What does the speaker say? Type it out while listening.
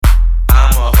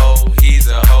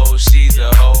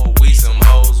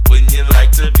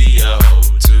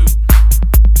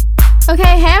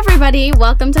everybody.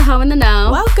 Welcome to Home in the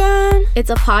Know. Welcome. It's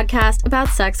a podcast about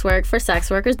sex work for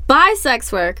sex workers by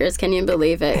sex workers. Can you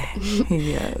believe it?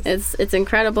 Yes. It's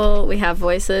incredible. We have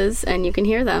voices and you can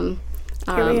hear them.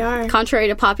 Here we are. Contrary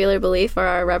to popular belief or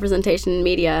our representation in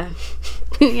media,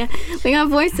 we got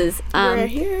voices. We're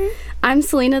here. I'm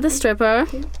Selena the stripper.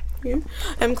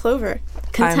 I'm Clover.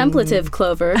 Contemplative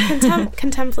Clover.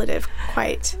 Contemplative,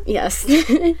 quite. Yes.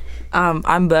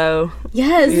 I'm Bo.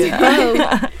 Yes, Yeah.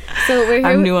 Bo. So we're here.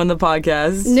 I'm new on the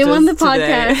podcast.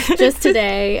 Just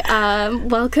today.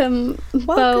 Welcome,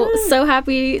 Bo. So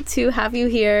happy to have you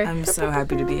here. I'm so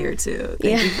happy to be here too.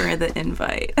 Thank you for the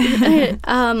invite.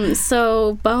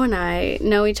 So Bo and I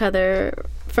know each other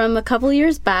from a couple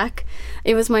years back.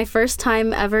 It was my first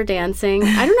time ever dancing.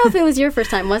 I don't know if it was your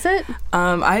first time, was it?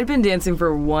 I had been dancing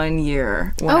for 1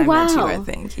 year when I met you, I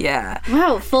think. Yeah.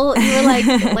 Wow, you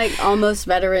were like almost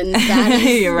veteran status.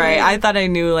 You're right. I thought I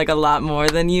knew like a lot more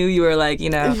than you. You were like,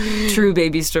 true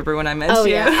baby stripper when I met you. Oh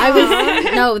yeah. I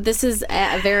was no, this is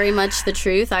very much the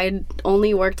truth. I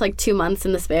only worked like 2 months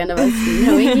in the span of us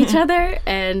knowing each other,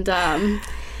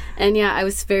 and yeah, I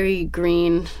was very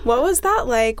green. What was that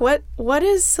like? What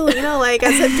is Selena like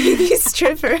as a baby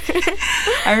stripper?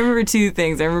 I remember 2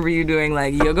 things. I remember you doing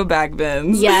like yoga back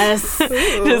bends. Yes.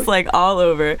 Just like all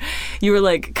over. You were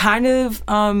like kind of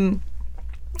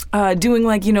doing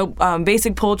like,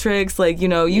 basic pole tricks. Like, you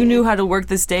knew how to work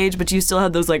the stage, but you still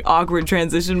had those like awkward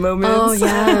transition moments. Oh,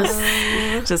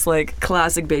 yes. Just like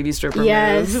classic baby stripper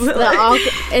yes, moves.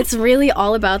 It's really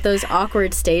all about those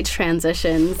awkward stage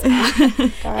transitions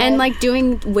and like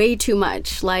doing way too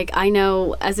much. Like I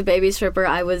know as a baby stripper,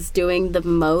 I was doing the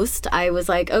most. I was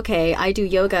like, okay, I do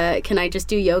yoga. Can I just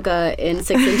do yoga in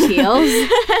 6-inch heels?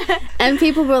 And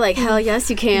people were like, hell yes,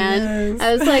 you can. Yes.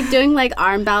 I was like doing like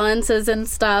arm balances and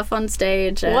stuff on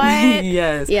stage. And what?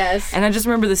 Yes. Yes. And I just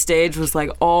remember the stage was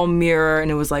like all mirror and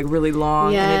it was like really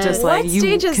long. Yes. And it just like you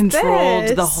controlled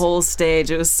this? the whole stage.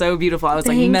 It was so beautiful. I was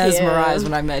like mesmerized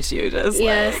when I met you. Just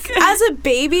like as a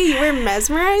baby, you were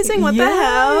mesmerizing. What the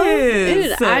hell?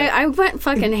 Dude, I went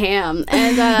fucking ham,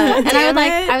 and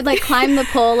I would like climb the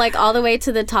pole like all the way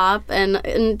to the top,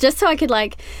 and just so I could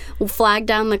like flag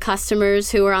down the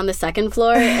customers who were on the second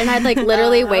floor, and I'd like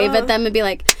literally wave at them and be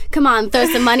like, come on, throw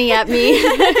some money at me.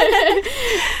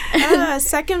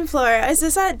 Second floor. Is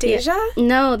this at Deja?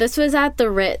 No, this was at the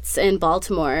Ritz in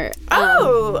Baltimore.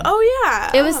 Yeah.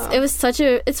 It was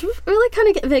it's really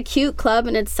kind of a cute club,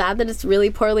 and it's sad that it's really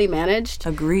poorly managed.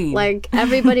 Agreed. Like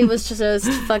everybody was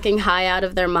just fucking high out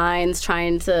of their minds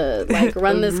trying to like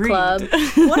run this club.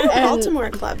 What are Baltimore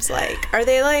clubs like? Are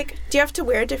they like, do you have to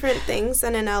wear different things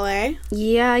than in LA?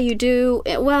 Yeah, you do.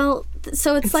 Well,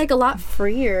 so it's like a lot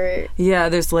freer. Yeah,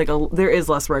 there is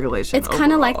less regulation. It's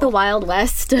kind of like the Wild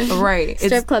West. Right.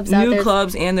 Strip clubs out there. Nude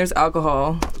clubs and there's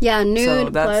alcohol. Yeah, nude. So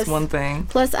that's one thing.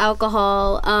 Plus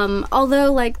alcohol.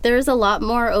 Although like there's a lot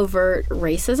more overt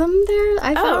racism there,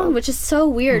 I found, which is so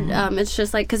weird. Mm-hmm. It's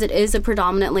just like because it is a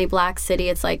predominantly black city.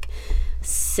 It's like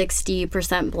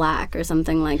 60% black or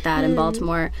something like that in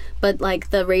Baltimore, but like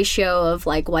the ratio of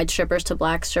like white strippers to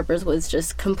black strippers was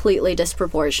just completely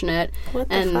disproportionate.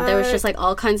 And there was just like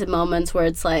all kinds of moments where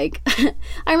it's like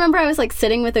I remember I was like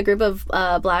sitting with a group of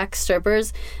black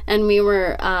strippers, and we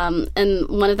were and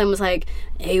one of them was like,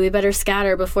 hey, we better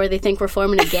scatter before they think we're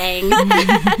forming a gang.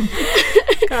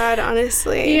 God,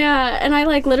 honestly. Yeah, and I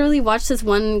like literally watched this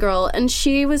one girl, and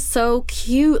she was so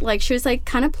cute. Like she was like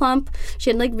kind of plump. She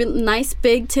had like nice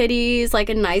big titties, like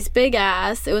a nice big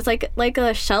ass. It was like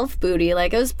a shelf booty.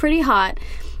 Like it was pretty hot.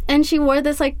 And she wore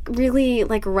this like really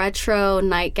like retro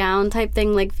nightgown type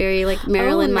thing, like very like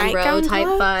Marilyn Monroe type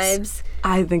vibes.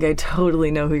 I think I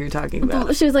totally know who you're talking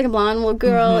about. She was like a blonde little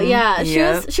girl. Mm-hmm.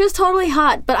 Yeah, she was totally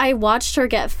hot, but I watched her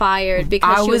get fired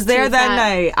because she was there too that fat.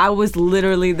 night. I was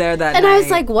literally there that night. And I was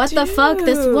like, what the fuck?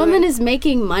 This woman is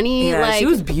making money. Yeah, like, she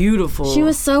was beautiful. She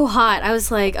was so hot. I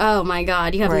was like, oh my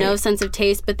God, you have no sense of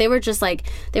taste. But they were just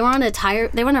like, they were on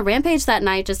a rampage that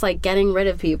night, just like getting rid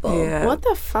of people. Yeah. What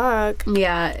the fuck?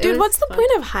 Yeah. Dude, what's the point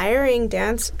of firing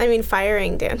dance? I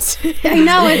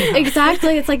know,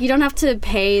 exactly. It's like you don't have to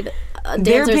pay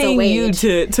they're paying you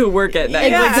to work at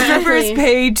night. Yeah. Like strippers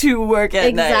pay to work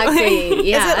at night. Exactly.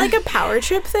 Yeah. Is it like a power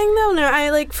trip thing though? No, I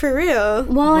like for real.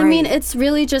 Well, I mean, it's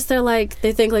really just they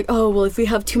think like, oh, well, if we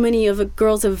have too many of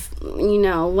girls of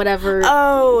whatever.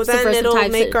 Oh, then it'll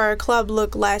make our club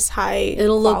look less high.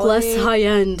 It'll look less high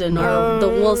end, and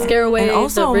we'll scare away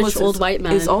the rich old white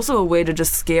men. It's also a way to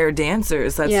just scare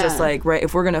dancers. That's just like, right,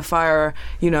 if we're gonna fire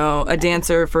a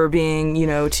dancer for being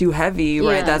too heavy,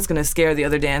 right, that's gonna scare the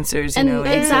other dancers. teenagers, you And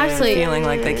know, into exactly. feeling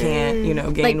like they can't, you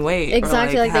know, gain weight.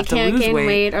 Exactly, or, like they have to can't lose gain weight.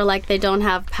 weight, or like they don't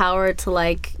have power to,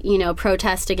 like, you know,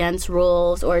 protest against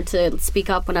rules or to speak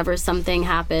up whenever something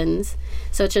happens.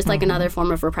 So it's just like another form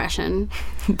of repression.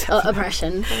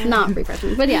 Oppression, not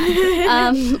repression, but yeah.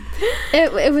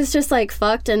 It was just like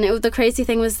fucked, and the crazy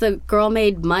thing was the girl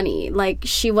made money. Like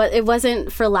it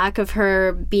wasn't for lack of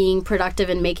her being productive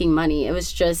and making money. It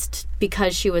was just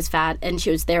because she was fat and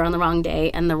she was there on the wrong day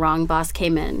and the wrong boss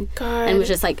came in and was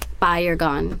just like, bye, you're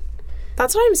gone.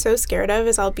 That's what I'm so scared of,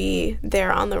 is I'll be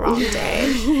there on the wrong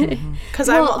day. Because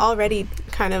I'm already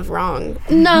kind of wrong.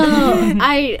 No,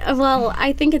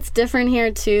 I think it's different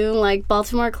here too. Like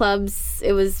Baltimore clubs,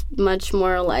 it was much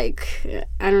more like,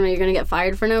 I don't know, you're gonna get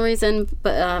fired for no reason.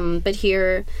 But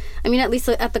here, I mean, at least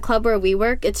at the club where we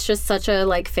work, it's just such a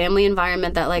like family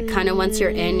environment that like kind of once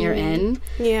you're in, you're in.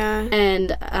 Yeah.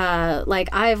 And like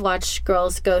I've watched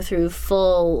girls go through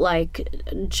full like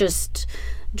just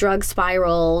drug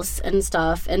spirals and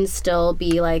stuff and still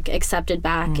be like accepted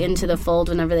back into the fold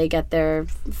whenever they get their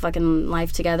fucking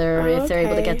life together, or if they're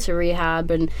able to get to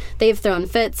rehab. And they've thrown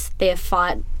fits, they have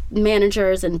fought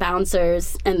managers and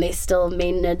bouncers, and they still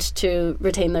managed to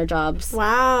retain their jobs.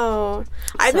 Wow.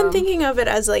 I've been thinking of it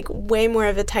as like way more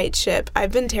of a tight ship.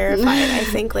 I've been terrified. I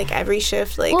think like every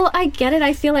shift, like, well, I get it.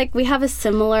 I feel like we have a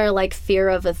similar like fear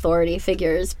of authority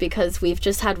figures because we've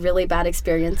just had really bad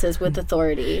experiences with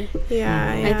authority.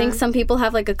 Yeah. I think some people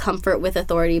have like a comfort with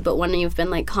authority, but when you've been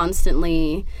like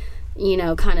constantly, you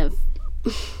know, kind of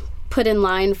put in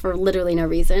line for literally no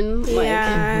reason,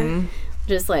 like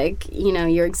just like, you know,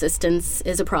 your existence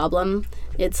is a problem,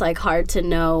 it's like hard to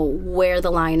know where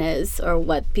the line is or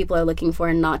what people are looking for,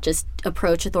 and not just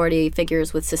approach authority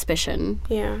figures with suspicion.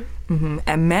 Yeah.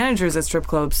 And managers at strip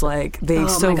clubs, like, they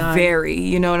vary,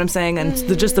 you know what I'm saying? And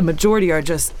just the majority are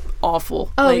just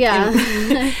awful. Oh, like,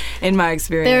 yeah. In my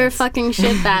experience. They're fucking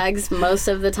shitbags most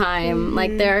of the time.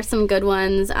 Like, there are some good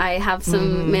ones. I have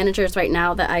some managers right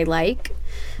now that I like.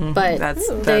 But that's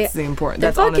the important.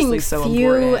 They're That's honestly fucking so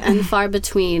few important. and far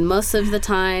between. Most of the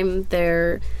time,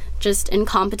 they're just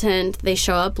incompetent. They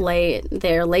show up late.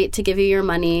 They're late to give you your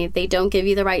money. They don't give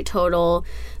you the right total.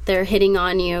 They're hitting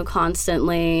on you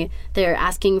constantly. They're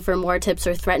asking for more tips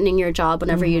or threatening your job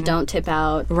whenever you don't tip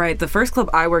out. Right. The first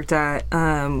club I worked at,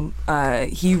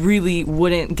 he really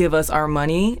wouldn't give us our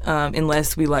money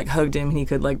unless we like hugged him and he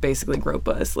could like basically grope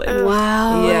us. Like,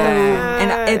 Wow.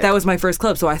 yeah. And that was my first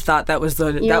club, so I thought that was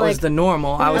the was the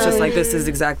normal. I was just like, this is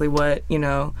exactly what, you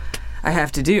know, I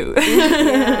have to do.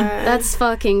 That's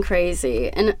fucking crazy.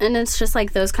 And it's just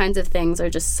like those kinds of things are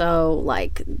just so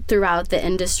like throughout the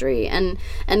industry, and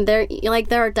there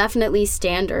are definitely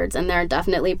standards and there are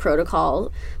definitely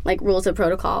protocol, like rules of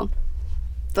protocol,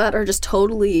 that are just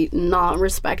totally not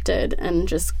respected and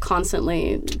just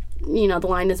constantly, you know, the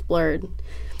line is blurred.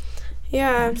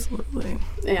 Yeah. Absolutely.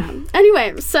 Yeah.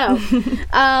 Anyway, so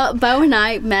Beau and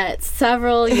I met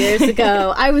several years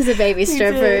ago. I was a baby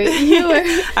stripper. You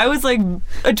were. I was like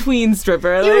a tween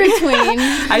stripper. You were a tween.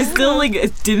 I still like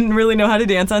didn't really know how to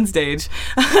dance on stage.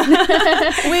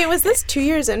 Wait, was this 2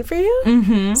 years in for you?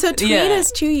 Mm-hmm. So tween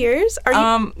is 2 years? Are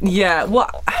you? Yeah.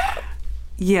 Well.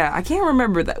 Yeah, I can't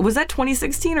remember that. Was that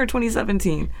 2016 or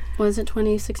 2017? Was it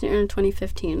 2016 or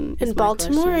 2015? In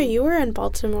Baltimore? You were in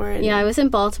Baltimore. Yeah, I was in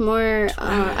Baltimore.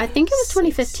 I think it was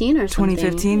 2015 or something.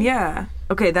 2015, yeah.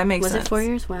 Okay, that makes sense. Was it 4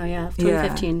 years? Wow, yeah,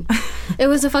 2015. Yeah. It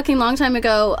was a fucking long time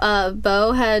ago.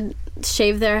 Beau had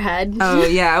shaved their head. Oh,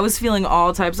 yeah, I was feeling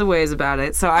all types of ways about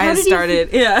it. So I had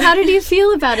started... How did you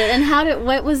feel about it? And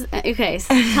okay,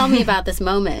 so tell me about this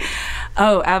moment.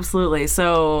 Oh, absolutely.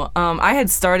 So I had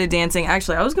started dancing.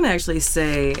 Actually, I was going to actually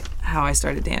say how I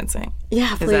started dancing.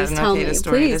 Yeah, please tell me.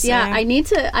 Please, yeah,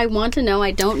 I want to know.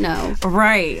 I don't know.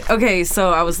 Right. Okay,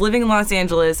 so I was living in Los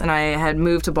Angeles, and I had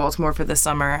moved to Baltimore for the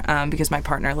summer because my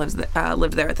partner lived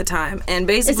there at the time. And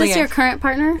basically... Is this your current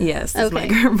partner? Yes, this is my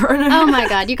current partner. Oh my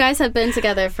God, you guys have been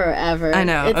together forever. I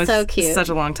know. It's so cute. Such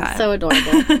a long time. So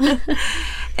adorable.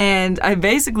 And I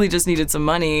basically just needed some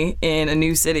money in a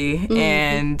new city,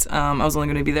 and I was only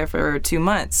going to be there for 2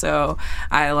 months. So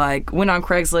I like went on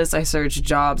Craigslist. I searched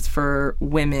jobs for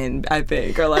women, I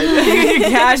think, or like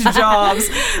cash jobs,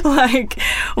 like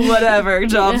whatever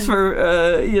jobs for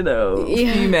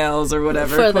females or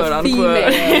whatever, for quote the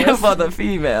unquote, females. for the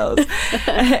females.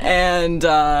 And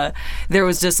there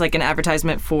was just like an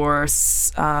advertisement for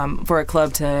a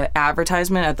club to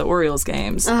advertisement at the Orioles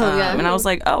games. And I was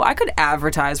like, oh, I could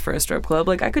advertise for a strip club.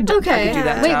 Like I could do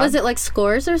that. Wait, job. Was it like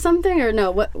Scores or something or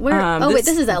no? Wait,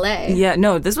 this is LA. Yeah,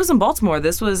 no, this was in Baltimore.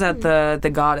 This was at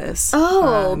the Goddess.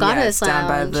 Oh, Goddess down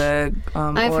by Lounge.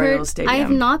 the Orioles Stadium.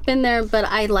 I've not been there, but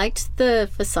I liked the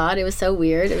facade. It was so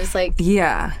weird. It was like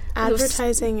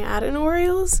advertising at an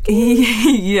Orioles game?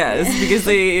 Yes, because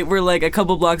they were like a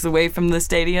couple blocks away from the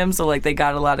stadium, so like they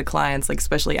got a lot of clients, like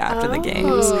especially after the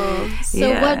games.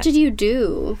 So what did you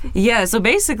do? Yeah, so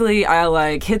basically I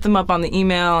like hit them up on the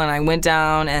email and I went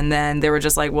down, and then they were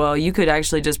just like, well, you could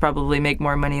actually just probably make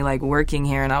more money like working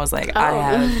here, and I was like,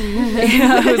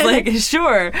 I was like,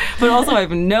 sure, but also I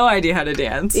have no idea how to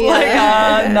dance. Like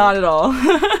not at all.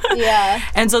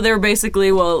 And so they were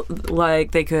basically, well,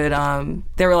 like they could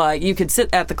they were like, you could sit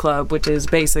at the club, which is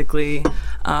basically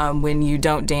when you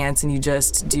don't dance and you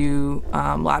just do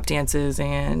lap dances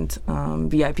and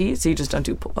VIP, so you just don't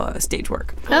do stage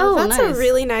work. Oh, that's nice. A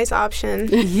really nice option.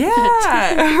 Yeah,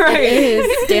 right. It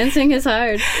is. Dancing is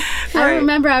hard. Right. I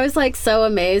remember I was like so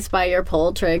amazed by your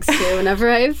pole tricks too. Whenever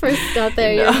I first got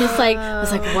there, you're just like, I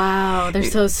was like, wow, they're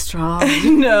so strong.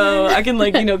 No, I can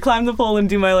like climb the pole and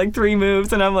do my like 3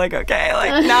 moves, and I'm like, okay,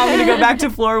 like now I'm gonna go back to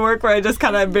floor work where I just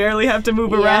kind of barely have to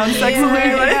move around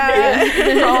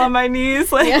sexily, crawl on my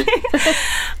knees, like.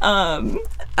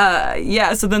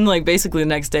 So then like basically the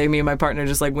next day, me and my partner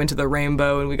just like went to the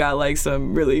Rainbow, and we got like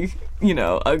some really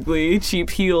ugly cheap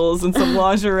heels and some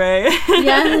lingerie.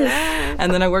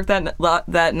 And then I worked that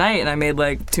night, and I made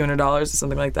like $200 or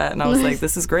something like that, and I was like,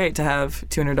 this is great to have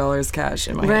 $200 cash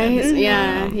in my hands.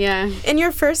 Mm-hmm. Yeah. In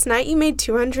your first night you made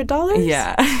 $200?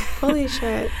 Yeah. Holy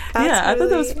shit. I thought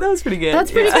that was pretty good.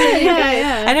 That's pretty good.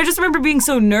 Yeah. And I just remember being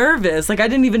so nervous, like I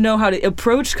didn't even know how to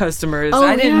approach customers.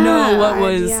 I didn't know what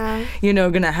was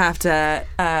gonna have to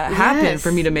happen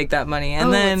for me to make that money.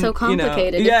 And then it's so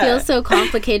complicated. It feels so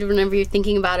complicated whenever you're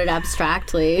thinking about it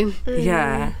abstractly.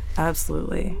 Yeah,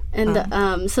 absolutely.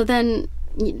 And so then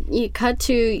you cut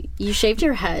to you shaved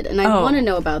your head, and I want to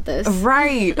know about this.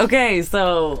 Right. Okay.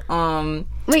 So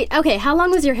wait. Okay. How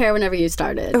long was your hair whenever you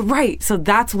started? Right. So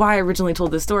that's why I originally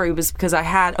told this story, was because I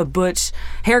had a butch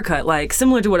haircut, like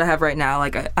similar to what I have right now,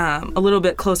 like a little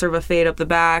bit closer of a fade up the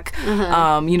back.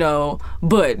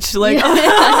 Butch, like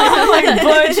like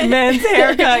butch men's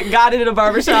haircut. Got it at a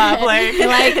barbershop, like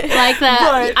that.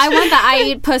 Butch. I want the I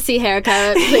eat pussy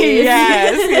haircut, please.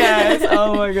 Yes.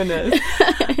 Oh my goodness.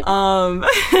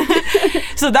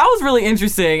 So that was really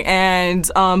interesting, and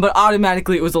but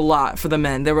automatically it was a lot for the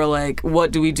men. They were like,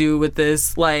 what do we do with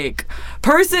this like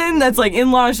person that's like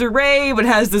in lingerie but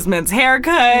has this men's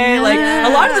haircut? Like a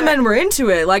lot of the men were into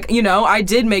it. Like, I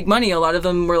did make money. A lot of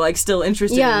them were like still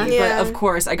interested in me. But of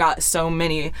course I got so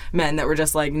many men that were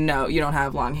just like, no, you don't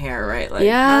have long hair, right? Like,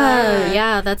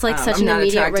 that's like such I'm an not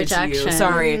immediate attracted rejection. to you.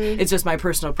 Sorry, it's just my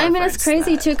personal preference. I mean, it's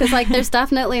crazy too, because like there's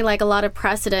definitely like a lot of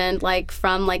precedent like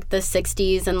from like the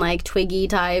 60s and like Twiggy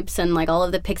types and like all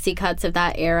of the pixie cuts of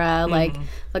that era, like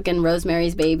fucking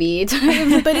Rosemary's Baby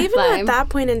type. But even at that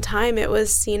point in time, it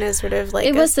was seen as sort of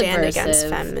like a stand against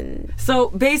feminine. So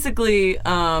basically,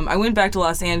 I went back to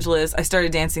Los Angeles. I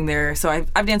started dancing there. So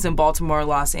I've danced in Baltimore,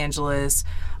 Los Angeles,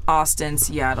 Austin,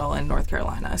 Seattle, and North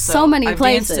Carolina. So many I've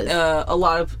places. Danced, a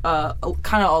lot of,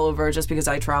 kind of all over, just because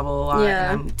I travel a lot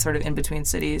and I'm sort of in between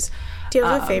cities. Do you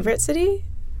have a favorite city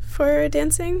for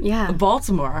dancing? Yeah.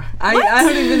 Baltimore. I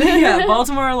don't even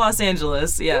Baltimore or Los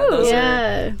Angeles. Yeah, those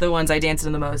are the ones I danced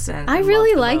in the most. And I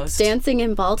really liked dancing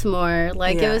in Baltimore.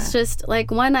 Like it was just like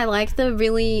one, I liked the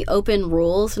really open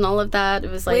rules and all of that.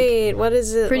 It was like, wait, what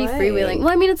is it pretty freewheeling. Well,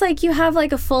 I mean, it's like you have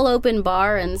like a full open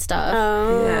bar and stuff.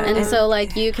 And so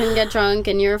like you can get drunk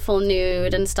and you're full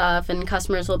nude and stuff, and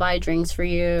customers will buy drinks for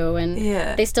you, and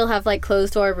they still have like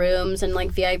closed door rooms and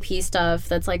like VIP stuff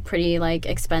that's like pretty like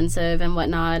expensive and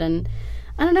whatnot. And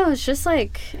I don't know, it's just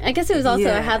like, I guess it was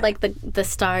also, I had like the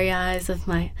starry eyes of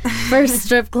my first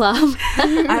strip club.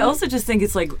 I also just think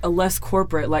it's like a less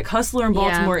corporate, like Hustler in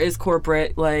Baltimore is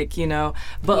corporate, like,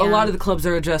 but a lot of the clubs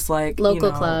are just like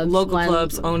local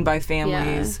clubs owned by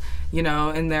families.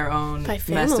 In their own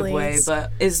messed up way.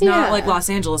 But it's not like Los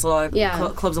Angeles. A lot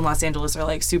of clubs in Los Angeles are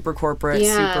like super corporate,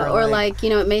 super or like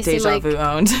it may seem like Deja Vu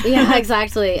owned.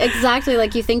 Exactly.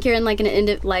 Like you think you're in like an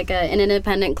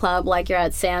independent club, like you're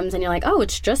at Sam's, and you're like, oh,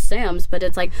 it's just Sam's, but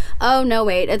it's like, oh no,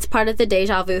 wait, it's part of the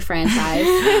Deja Vu franchise.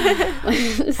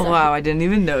 Wow, I didn't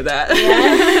even know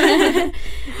that.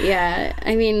 Yeah,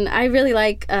 I mean, I really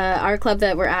like our club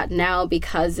that we're at now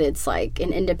because it's like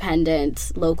an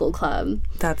independent local club.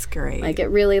 That's great. great. Like, it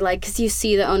really, like, because you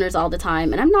see the owners all the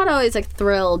time. And I'm not always, like,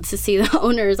 thrilled to see the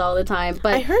owners all the time.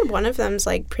 But I heard one of them's,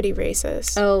 like, pretty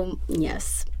racist. Oh,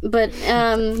 yes. But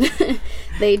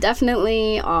they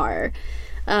definitely are.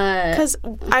 Because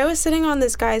I was sitting on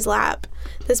this guy's lap,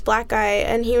 this black guy,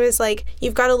 and he was like,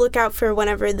 you've got to look out for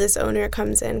whenever this owner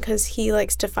comes in because he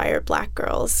likes to fire black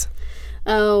girls.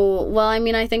 Oh, well, I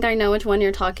mean, I think I know which one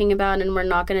you're talking about, and we're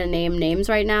not going to name names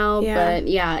right now. Yeah. But,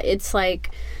 yeah, it's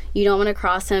like you don't want to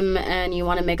cross him, and you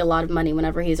want to make a lot of money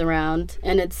whenever he's around.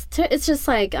 And it's just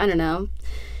like, I don't know.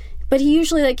 But he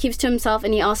usually, like, keeps to himself,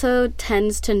 and he also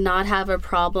tends to not have a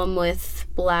problem with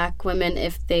black women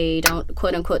if they don't,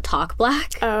 quote-unquote, talk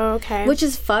black. Oh, okay. Which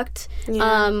is fucked.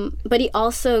 Yeah. But he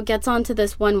also gets onto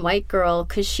this one white girl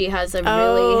because she has a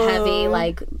really heavy,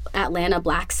 like, Atlanta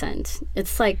black scent.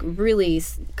 It's, like, really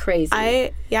crazy.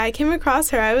 I came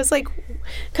across her. I was like,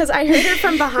 because I heard her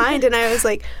from behind, and I was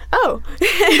like, oh.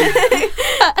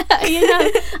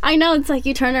 I know. It's like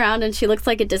you turn around, and she looks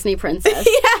like a Disney princess.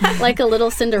 Yeah. Like a little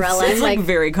Cinderella. It's like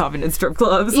very common in strip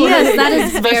clubs. Yes, that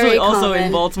is very especially common. also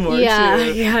in Baltimore, yeah,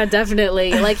 too. Yeah,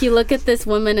 definitely. Like, you look at this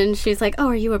woman, and she's like, oh,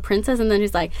 are you a princess? And then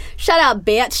she's like, shut up,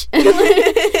 bitch.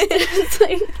 It's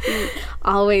like,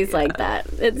 always like that.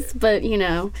 But, you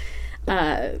know,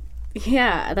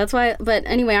 yeah, that's why. But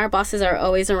anyway, our bosses are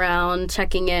always around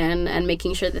checking in and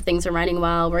making sure that things are running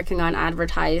well, working on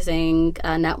advertising,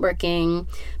 networking,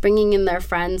 bringing in their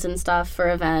friends and stuff for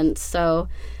events. So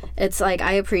it's like,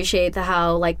 I appreciate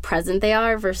how, like, present they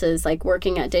are versus, like,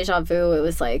 working at Deja Vu. It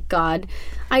was like, God,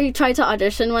 I tried to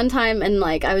audition one time, and,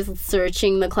 like, I was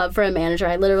searching the club for a manager.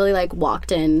 I literally, like,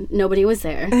 walked in. Nobody was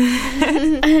there.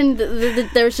 And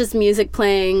there was just music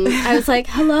playing. I was like,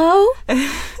 hello?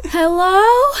 Hello?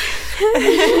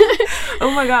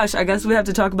 Oh my gosh, I guess we have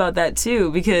to talk about that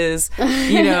too, because,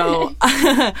 you know,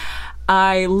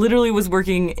 I literally was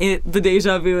working at the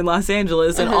Deja Vu in Los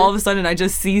Angeles, and all of a sudden I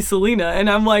just see Selena, and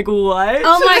I'm like, what?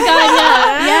 Oh my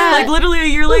God, yeah. Like, literally a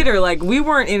year later, like, we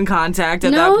weren't in contact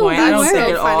at that point. I don't think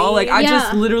at all. Like, I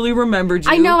just literally remembered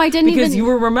you. I know, I didn't because you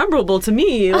were memorable to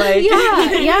me. Like,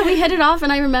 yeah, we hit it off,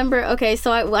 and I remember, okay,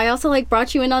 so I also, like,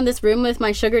 brought you in on this room with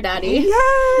my sugar daddy.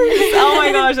 Yes! Oh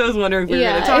my gosh, I was wondering if we were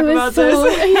going to talk about this.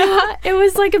 Yeah, it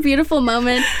was, like, a beautiful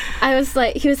moment. I was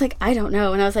like, he was like, I don't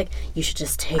know, and I was like, you should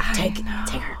just take her.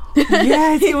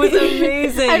 Yes, it was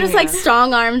amazing. I just, like,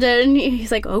 strong-armed it, and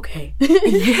he's like, okay.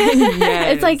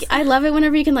 Yes. It's like, I love it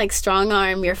whenever you can, like,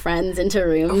 strong-arm your friends into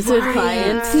rooms with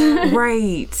clients.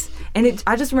 Right. And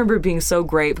I just remember it being so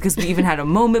great because we even had a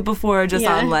moment before just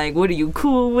on, like, what are you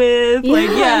cool with? Yeah. Like,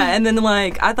 and then,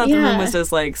 like, I thought the room was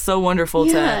just, like, so wonderful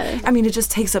to, I mean, it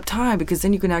just takes up time because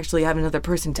then you can actually have another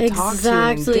person to talk to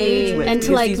and engage with. And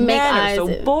to, like, these make men eyes.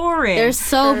 are so boring. They're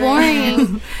so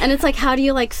boring. And it's like, how do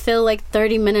you, like, fill, like,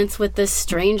 30 minutes with this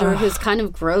stranger who's kind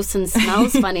of gross and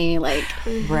smells funny? Like,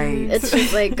 right. It's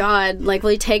just like, God, like,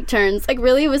 will you take turns? Like,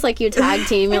 really, it was like you tag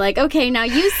team. You're like, okay, now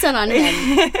you sit on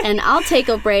him, and I'll take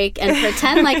a break and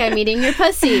pretend like I'm eating your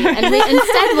pussy, and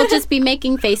instead we'll just be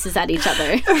making faces at each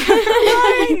other.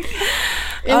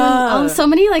 So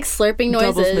many, like, slurping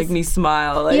noises. Doubles make me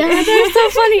smile. Like. Yeah, they're so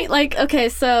funny. Like, okay,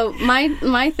 so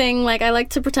my thing, like, I like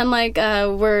to pretend like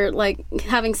we're, like,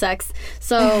 having sex.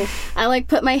 So I, like,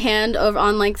 put my hand over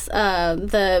on, like,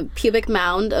 the pubic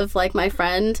mound of, like, my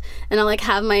friend, and I, like,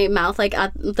 have my mouth, like,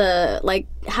 at the, like,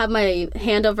 have my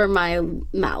hand over my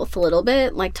mouth a little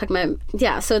bit, like, tuck my,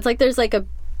 so it's like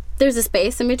there's a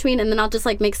space in between, and then I'll just,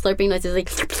 like, make slurping noises, like,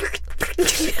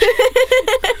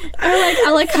 or, like,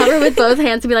 I'll, like, cover with both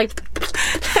hands and be like,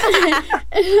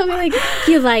 and I'll be like,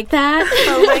 you like that?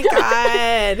 Oh my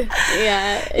God.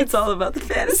 Yeah. It's all about the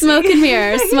fantasy. Smoke and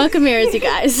mirrors, you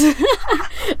guys.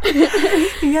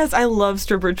 Yes, I love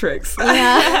stripper tricks.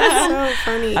 Yeah. So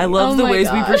funny. I love the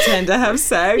ways we pretend to have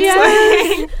sex.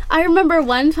 Yeah. I remember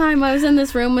one time I was in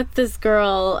this room with this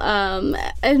girl, and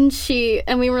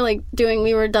we were, like,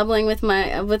 we were doubling with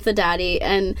the daddy,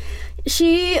 and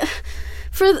she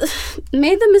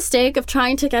made the mistake of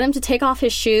trying to get him to take off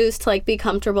his shoes to, like, be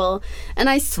comfortable. And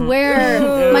I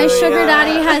swear my sugar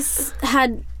daddy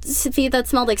had feet that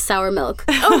smelled like sour milk.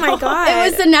 Oh my God.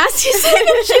 It was the nastiest thing.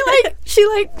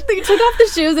 They took off the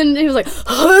shoes, and he was like,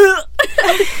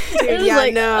 dude, it was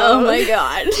like, no. Oh my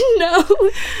God,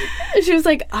 no. And she was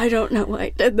like, I don't know why I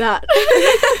did that.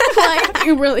 Like,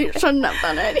 you really shouldn't have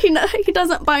done it. He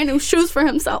doesn't buy new shoes for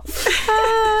himself.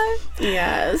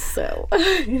 Yeah, so.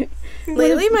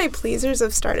 Lately, my pleasers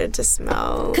have started to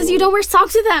smell. Because you don't wear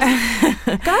socks with them.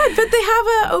 God, but they have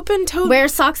an open toe. Wear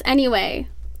socks anyway.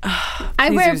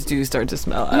 Tweezers do start to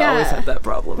smell. Yeah. I always have that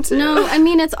problem too. No, I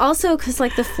mean it's also because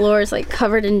like the floor is like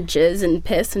covered in jizz and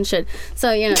piss and shit.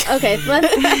 So you know, okay.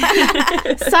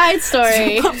 Let's side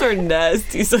story. Clubs are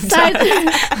nasty sometimes.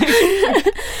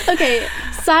 Okay.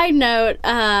 Side note.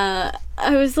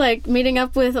 I was like meeting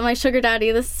up with my sugar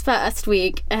daddy this past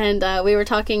week, and we were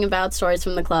talking about stories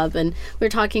from the club, and we were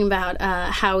talking about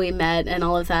how we met and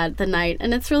all of that the night,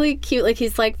 and it's really cute. Like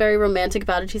he's like very romantic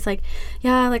about it. He's like,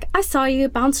 yeah, like I saw you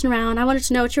bouncing around. I wanted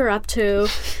to know what you were up to.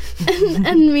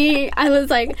 and me, I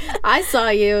was like, I saw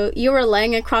you. You were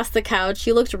laying across the couch.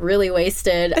 You looked really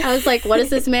wasted. I was like, what is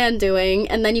this man doing?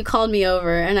 And then you called me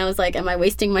over, and I was like, am I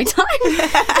wasting my time?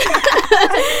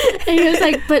 And he was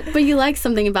like, but you like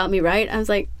something about me, right? I was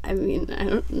like, I mean, I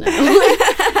don't know.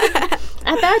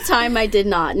 At that time, I did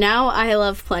not. Now, I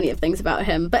love plenty of things about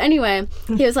him. But anyway,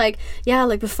 he was like, yeah,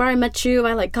 like, before I met you,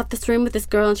 I, like, got this room with this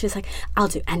girl, and she was like, I'll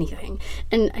do anything.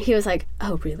 And he was like,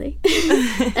 oh, really?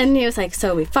 And he was like,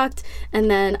 so we fucked, and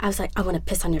then I was like, I want to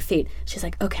piss on your feet. She's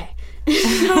like, okay.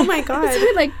 Oh my god. So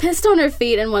we like pissed on her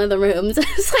feet in one of the rooms. I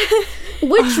was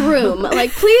like, which room?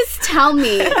 Like, please tell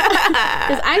me.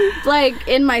 Because I'm like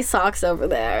in my socks over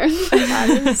there. That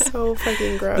is so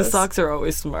fucking gross. The socks are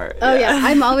always smart. Oh yeah,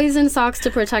 I'm always in socks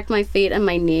to protect my feet and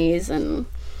my knees. And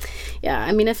yeah,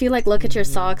 I mean, if you like look at your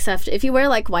socks if you wear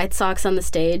like white socks on the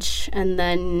stage and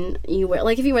then you wear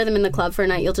like if you wear them in the club for a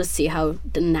night, you'll just see how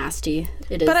nasty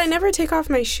it is. But I never take off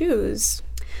my shoes.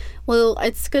 Well,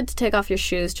 it's good to take off your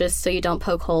shoes just so you don't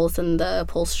poke holes in the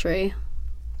upholstery.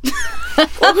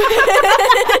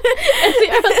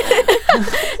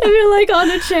 If you're like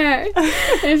on a chair,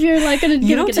 if you're like in a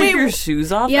you don't take your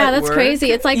shoes off. Yeah, at that's work?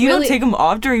 crazy. It's like you really, don't take them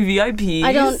off during VIPs.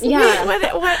 I don't. Yeah. Wait,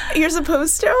 what? You're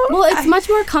supposed to? Well, it's much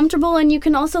more comfortable, and you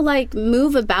can also like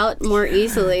move about more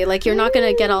easily. Like you're not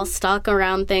gonna get all stuck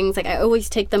around things. Like I always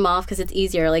take them off because it's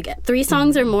easier. Like 3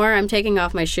 songs or more, I'm taking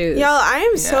off my shoes. Y'all, I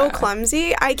am so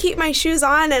clumsy. I keep my shoes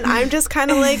on, and I'm just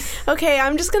kind of like, okay,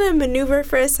 I'm just gonna maneuver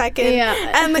for a second. Yeah.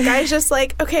 And the guy's just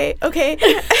like, okay.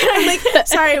 And I'm like,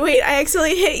 sorry, wait, I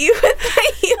accidentally hit you with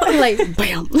my heel. Like,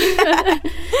 bam.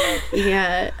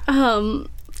 Yeah.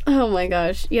 Oh my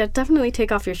gosh. Yeah, definitely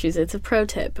take off your shoes. It's a pro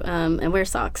tip. And wear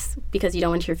socks because you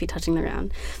don't want your feet touching the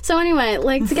ground. So anyway,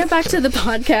 like to get back to the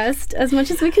podcast, as much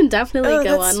as we can definitely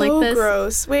go on like this.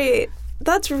 Gross. Wait,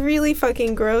 that's really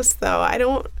fucking gross though. I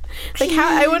don't like how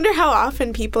I wonder how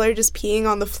often people are just peeing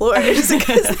on the floor just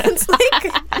because that's like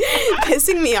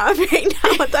pissing me off right now.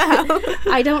 What the hell?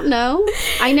 I don't know.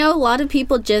 I know a lot of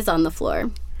people jizz on the floor.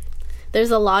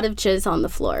 There's a lot of jizz on the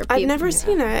floor. I've never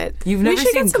seen it. You've never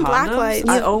seen get some condoms? black lights.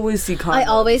 I always see condoms. I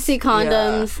always see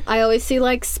condoms. Yeah. I always see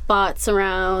like spots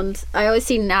around. I always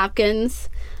see napkins.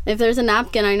 If there's a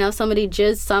napkin, I know somebody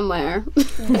jizzed somewhere.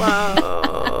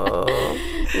 Whoa.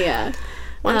 Yeah.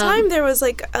 One time there was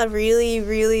like a really,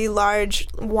 really large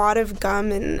wad of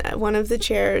gum in one of the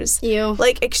chairs. Ew.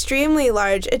 Like extremely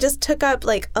large. It just took up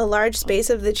like a large space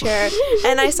of the chair.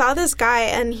 And I saw this guy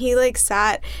and he like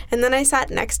sat, and then I sat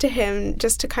next to him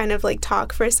just to kind of like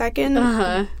talk for a second.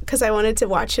 Because I wanted to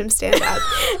watch him stand up.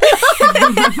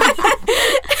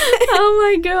 Oh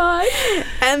my god.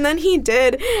 And then he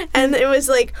did, and it was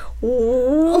like, and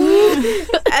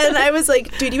I was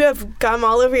like, dude, you have gum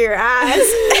all over your ass.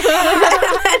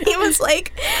 And he was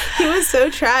like, he was so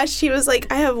trashed. He was like,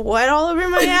 I have what all over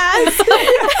my ass?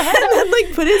 And then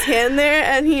like put his hand there,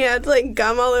 and he had like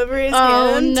gum all over his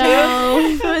hand too.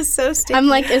 It was so sticky. I'm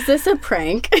like, is this a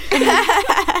prank?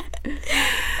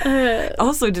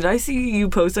 Also, did I see you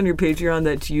post on your Patreon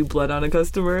that you bled on a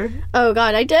customer? Oh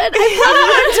god, I did.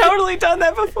 I've totally done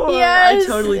that before. Yes, I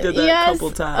totally did that a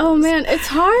couple times. Oh man, it's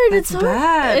hard. It's hard.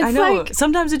 bad. It's I know. like,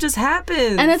 sometimes it just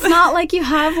happens. and it's not like you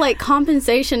have like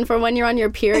compensation for when you're on your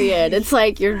period. It's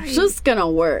like you're just gonna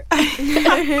work.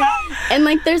 And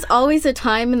like there's always a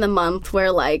time in the month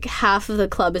where like half of the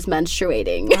club is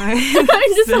menstruating.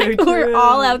 I'm just like true. we're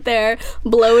all out there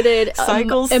bloated,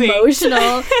 Cycle synced.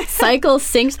 emotional, cycle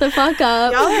synced the fuck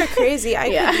up. Y'all are crazy. I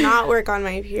could not work on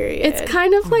my period. It's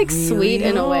kind of like sweet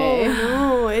in a way.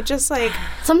 No, it just like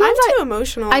Sometimes I'm too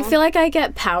emotional. I feel like I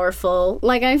get powerful.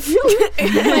 Like I feel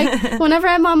like whenever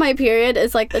I'm on my period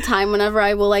is like the time whenever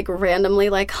I will like randomly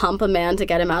like hump a man to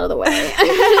get him out of the way.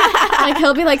 Like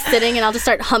he'll be like sitting and I'll just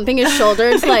start humping his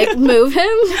shoulder to like move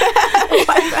him.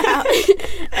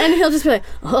 And he'll just be like,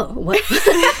 oh, what?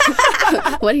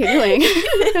 What are you doing?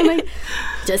 I'm like,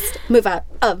 just move out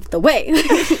of the way.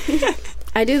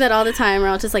 I do that all the time, or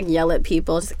I'll just like yell at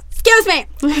people, just Excuse me.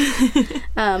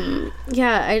 And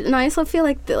I also feel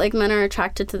like men are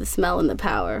attracted to the smell and the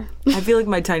power. I feel like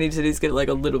my tiny titties get like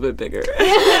a little bit bigger.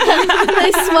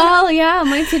 They swell. Yeah,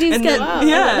 my titties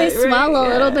they swell a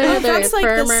little bit. Oh, they're that's like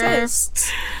firmer. the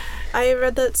cysts. I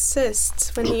read that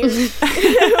cysts when you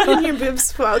when your boobs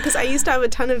swell, because I used to have a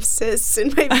ton of cysts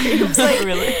in my boobs. Like,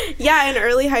 really? Yeah, in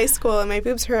early high school, and my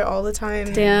boobs hurt all the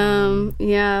time. Damn.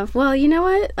 Yeah. Well, you know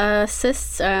what?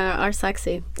 Cysts are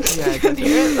sexy. Yeah,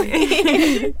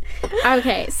 definitely.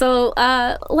 Okay, so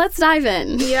let's dive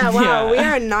in. Yeah. Wow. We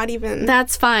are not even.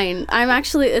 That's fine.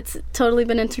 It's totally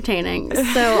been entertaining.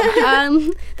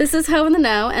 So this is Ho in the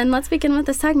Know, and let's begin with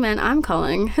the segment I'm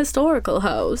calling Historical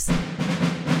Hoes.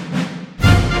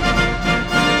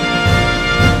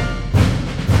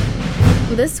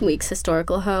 This week's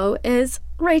historical hoe is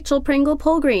Rachel Pringle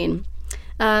Polgreen.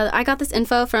 I got this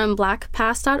info from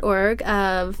blackpast.org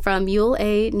from Yule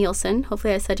A. Nielsen.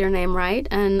 Hopefully I said your name right.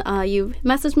 And you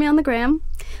messaged me on the gram.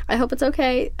 I hope it's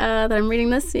okay that I'm reading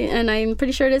this, and I'm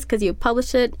pretty sure it is because you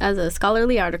published it as a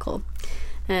scholarly article.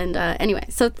 And anyway,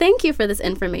 so thank you for this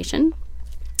information.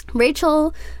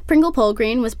 Rachel Pringle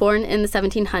Polgreen was born in the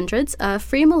 1700s, a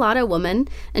free mulatto woman,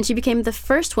 and she became the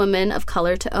first woman of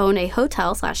color to own a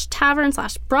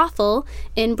hotel/tavern/brothel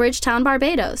in Bridgetown,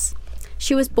 Barbados.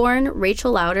 She was born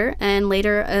Rachel Lauder and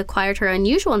later acquired her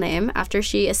unusual name after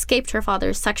she escaped her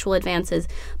father's sexual advances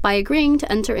by agreeing to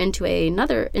enter into a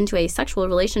sexual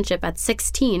relationship at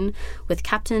 16 with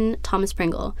Captain Thomas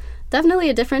Pringle. Definitely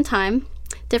a different time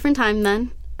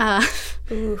then.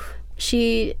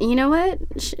 She, you know what?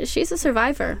 She's a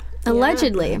survivor.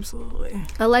 Allegedly. Yeah, absolutely.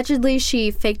 Allegedly, she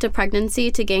faked a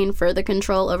pregnancy to gain further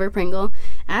control over Pringle.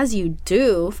 As you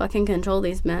do, fucking control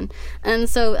these men. And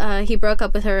so he broke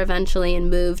up with her eventually and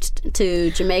moved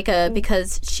to Jamaica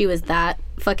because she was that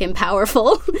fucking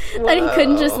powerful that he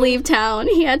couldn't just leave town.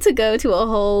 He had to go to a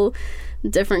whole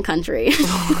different country.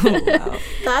 Wow.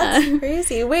 That's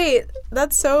crazy. Wait,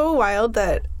 that's so wild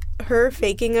that her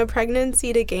faking a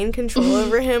pregnancy to gain control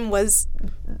over him was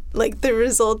like the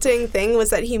resulting thing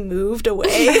was that he moved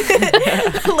away.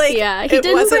 Like, yeah, he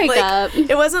didn't break up.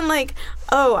 It wasn't like,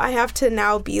 oh, I have to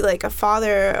now be like a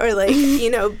father or like,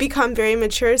 become very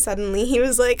mature suddenly. He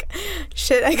was like,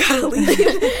 shit, I gotta leave.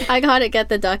 I gotta get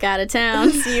the duck out of town.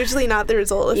 It's usually not the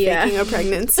result of faking a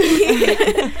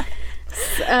pregnancy.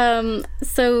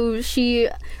 So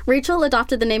Rachel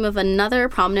adopted the name of another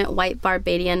prominent white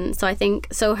Barbadian. So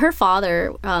her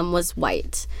father was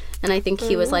white, and I think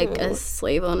he was like a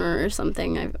slave owner or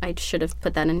something. I should have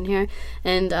put that in here.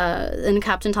 And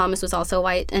Captain Thomas was also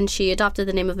white, and she adopted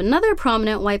the name of another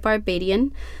prominent white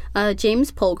Barbadian,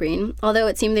 James Polgreen, although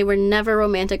it seemed they were never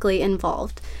romantically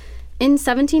involved. In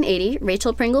 1780,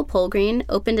 Rachel Pringle Polgreen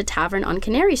opened a tavern on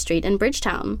Canary Street in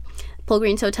Bridgetown.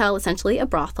 Polgreen's Hotel, essentially a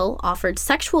brothel, offered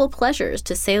sexual pleasures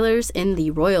to sailors in the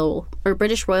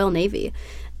British Royal Navy,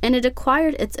 and it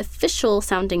acquired its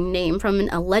official-sounding name from an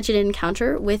alleged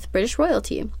encounter with British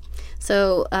royalty.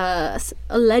 So,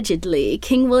 allegedly,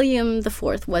 King William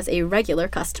IV was a regular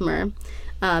customer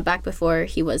back before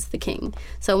he was the king.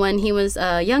 So when he was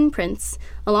a young prince,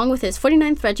 along with his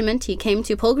 49th Regiment, he came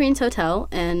to Polgreen's Hotel,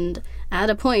 and at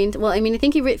a point, I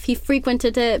think he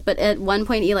frequented it, but at one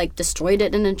point he like destroyed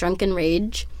it in a drunken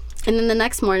rage. And then the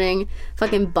next morning,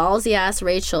 fucking ballsy ass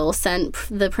Rachel sent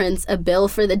the prince a bill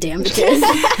for the damages.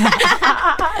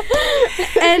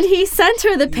 And he sent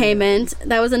her the payment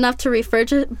that was enough to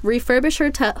refurbish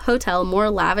her hotel more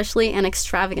lavishly and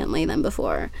extravagantly than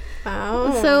before.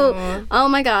 Wow. So, oh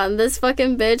my god, this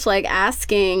fucking bitch, like,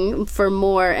 asking for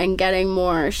more and getting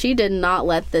more. She did not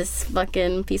let this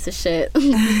fucking piece of shit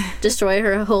destroy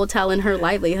her hotel and her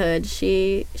livelihood.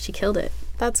 She killed it.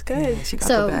 That's good. Yeah, she got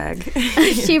the bag.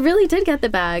 She really did get the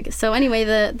bag. So anyway,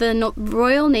 the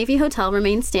Royal Navy Hotel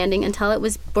remained standing until it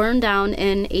was burned down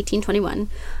in 1821.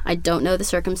 I don't know the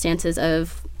circumstances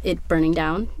of it burning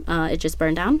down. It just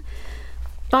burned down.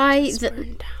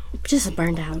 Just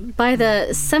burned down. By the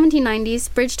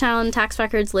 1790s, Bridgetown tax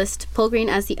records list Polgreen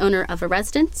as the owner of a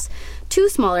residence, 2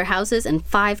 smaller houses and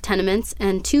 5 tenements,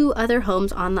 and 2 other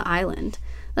homes on the island.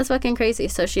 That's fucking crazy.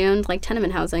 So she owned like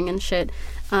tenement housing and shit.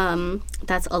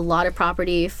 That's a lot of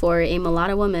property for a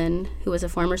mulatto woman who was a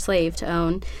former slave to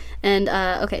own. And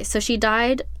so she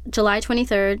died July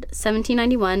 23rd,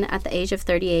 1791 at the age of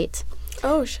 38.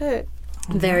 Oh shit.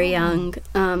 Very young.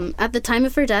 At the time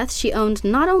of her death, she owned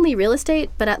not only real estate,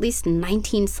 but at least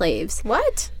 19 slaves.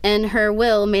 What? And her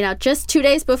will, made out just 2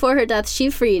 days before her death, she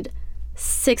freed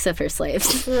 6 of her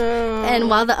slaves. And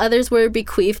while the others were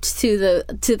bequeathed to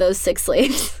those 6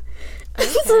 slaves.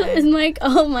 So it's like,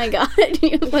 oh my god,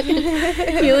 you're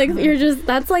just,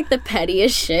 that's like the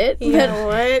pettiest shit. Yeah,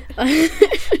 what?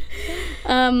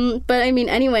 But I mean,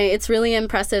 anyway, it's really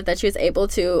impressive that she was able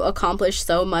to accomplish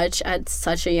so much at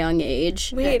such a young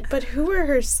age. Wait, but who were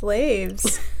her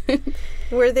slaves?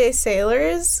 Were they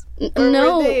sailors?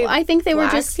 No, I think they were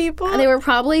just people. They were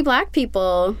probably black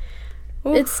people.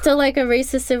 Oof. It's still like a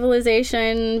racist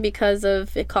civilization because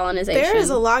of colonization. There is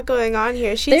a lot going on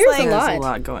here. There's a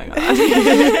lot going on.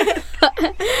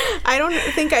 I don't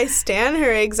think I stan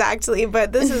her exactly,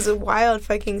 but this is a wild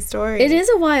fucking story. It is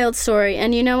a wild story.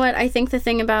 And you know what? I think the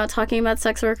thing about talking about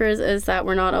sex workers is that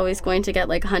we're not always going to get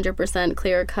like 100%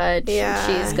 clear cut. Yeah.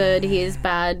 She's good, he's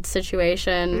bad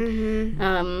situation.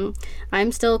 Mm-hmm.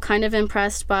 I'm still kind of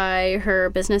impressed by her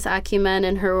business acumen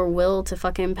and her will to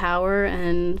fucking power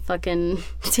and fucking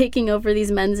taking over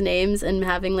these men's names and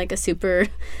having like a super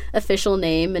official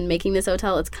name and making this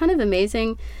hotel. It's kind of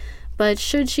amazing. But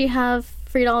should she have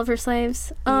freed all of her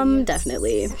slaves? Yes.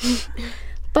 Definitely.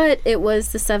 But it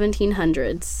was the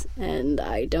 1700s, and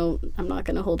I'm not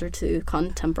going to hold her to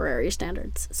contemporary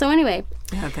standards. So anyway.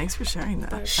 Yeah, thanks for sharing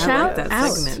that. Shout I like that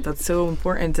out. segment. That's so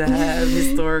important to have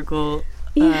historical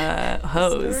hoes.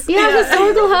 Yeah,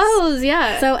 historical hoes,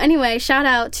 yeah. So anyway, shout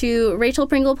out to Rachel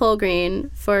Pringle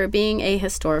Polgreen for being a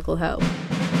historical hoe.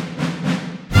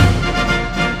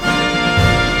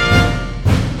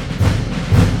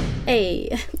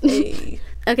 Hey.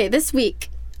 Okay, this week,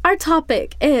 our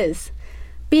topic is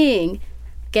being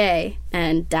gay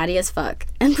and daddy as fuck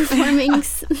and performing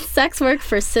sex work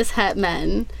for cishet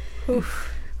men.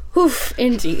 Oof,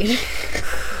 indeed.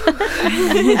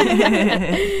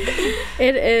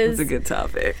 It is. It's a good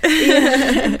topic.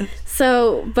 Yeah.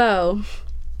 So, Bo,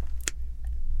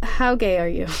 how gay are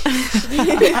you?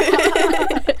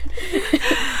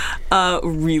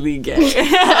 Really gay.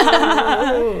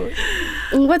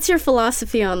 What's your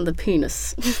philosophy on the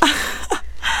penis?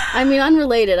 I mean,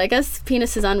 unrelated. I guess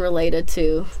penis is unrelated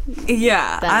to.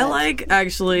 Yeah, that. I like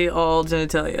actually all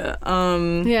genitalia.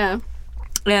 Yeah.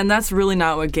 And that's really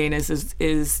not what gayness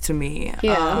is to me.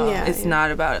 Yeah. It's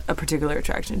not about a particular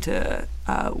attraction to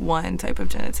one type of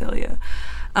genitalia.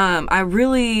 I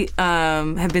really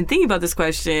have been thinking about this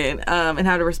question and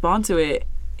how to respond to it.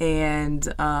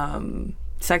 And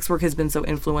sex work has been so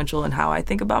influential in how I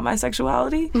think about my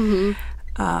sexuality.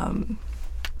 Mm-hmm.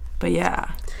 But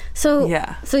yeah. So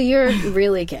you're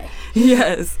really gay.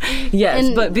 Yes.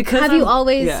 And but because have you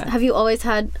always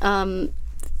had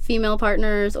female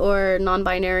partners or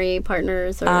non-binary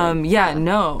partners? Or,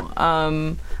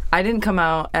 No. I didn't come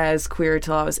out as queer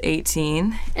till I was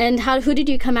 18. And who did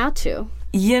you come out to?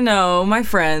 My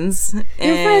friends.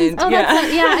 Your friends. Oh,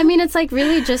 yeah. I mean, it's like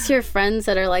really just your friends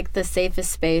that are like the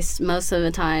safest space most of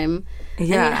the time.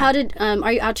 Yeah. I mean,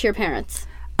 are you out to your parents?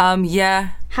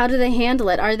 Yeah. How do they handle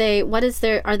it? Are they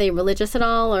religious at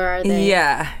all, or are they?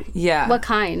 Yeah. What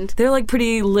kind? They're like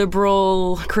pretty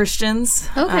liberal Christians.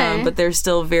 Okay. But they're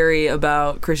still very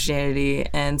about Christianity,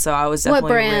 and so I was definitely What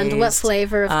brand? raised, What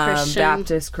flavor of Christian?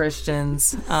 Baptist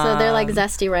Christians. So they're like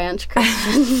Zesty Ranch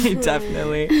Christians.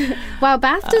 Definitely. Wow,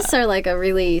 Baptists are like a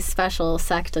really special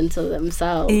sect unto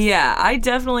themselves. Yeah, I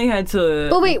definitely had to.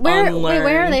 But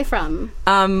where are they from?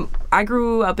 I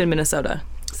grew up in Minnesota.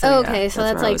 So, so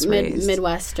that's like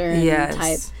Midwestern type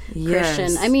Christian.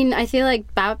 Yes. I mean, I feel like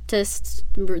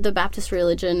the Baptist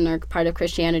religion or part of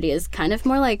Christianity is kind of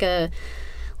more like a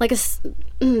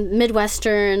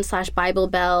Midwestern / Bible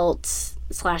Belt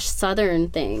 / Southern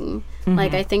thing. Mm-hmm.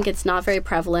 Like, I think it's not very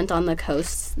prevalent on the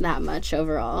coast that much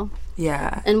overall.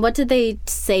 Yeah. And what did they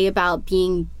say about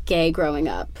being gay growing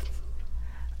up?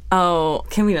 Oh,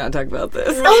 can we not talk about this?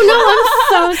 Oh,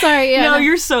 no, I'm so sorry. Yeah. No,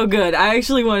 you're so good. I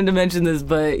actually wanted to mention this,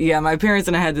 but yeah, my parents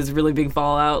and I had this really big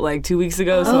fallout like 2 weeks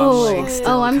ago, so I'm like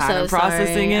still I'm kind so of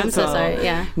processing it. I'm so sorry,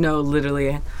 yeah. No,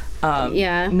 literally.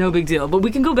 Yeah. No big deal. But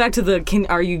we can go back to the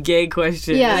are you gay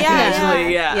question.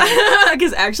 Yeah.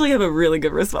 Because actually I have a really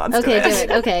good response to it. Okay, do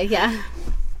it. Okay, yeah.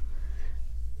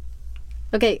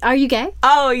 Okay, are you gay?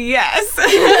 Oh, yes.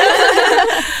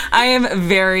 I am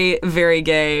very, very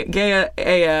gay. Gay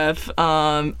AF.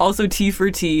 Also T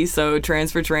for T, so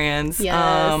trans for trans.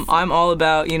 Yes. I'm all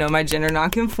about, my gender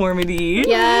nonconformity.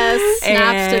 Yes,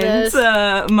 snaps to this.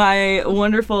 My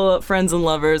wonderful friends and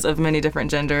lovers of many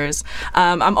different genders.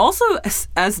 I'm also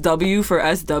SW for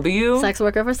SW. Sex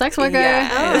worker for sex worker.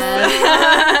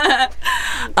 Yes.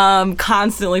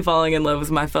 Constantly falling in love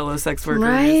with my fellow sex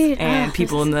workers and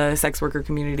people in the sex worker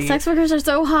community. Sex workers are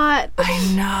so hot.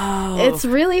 I know. It's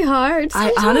really hard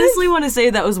sometimes. I honestly want to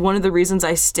say that was one of the reasons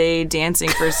I stayed dancing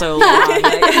for so long.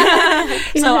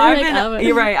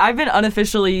 You're right. I've been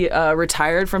unofficially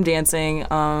retired from dancing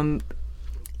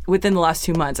within the last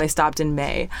 2 months. I stopped in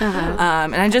May.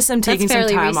 And I just am taking some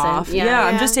time recent. off. Yeah.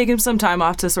 I'm just taking some time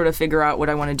off to sort of figure out what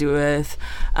I want to do with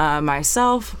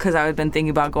myself, because I had been thinking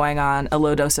about going on a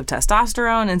low dose of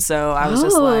testosterone, and so I was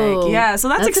just like, yeah, so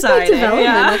that's exciting. A big development.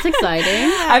 Yeah. That's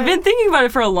exciting. I've been thinking about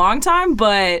it for a long time,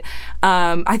 but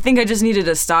I think I just needed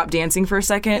to stop dancing for a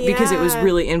second because it was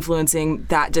really influencing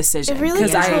that decision. It really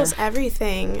controls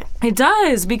everything. It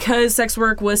does, because sex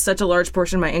work was such a large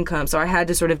portion of my income, so I had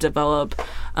to sort of develop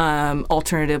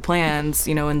alternative plans,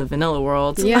 you know, in the vanilla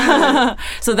world. Yeah.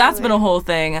 So that's been a whole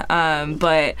thing,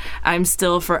 but I'm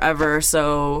still forever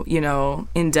so, you know,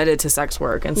 indebted to sex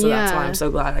work, and so that's why I'm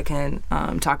so glad I can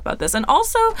talk about this. And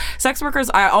also, sex workers,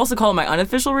 I also call it my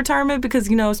unofficial retirement, because,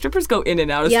 you know, strippers go in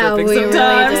and out of stripping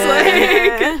sometimes.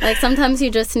 Really like sometimes you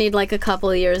just need like a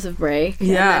couple of years of break, and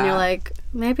then you're like,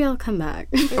 maybe I'll come back.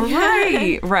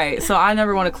 Right. So I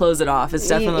never want to close it off. It's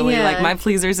definitely like my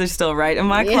pleasers are still right in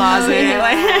my closet.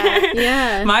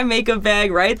 Like, my makeup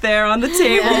bag right there on the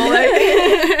table.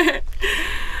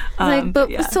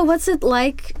 So what's it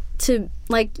like to,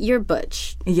 like, you're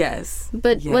butch? Yes.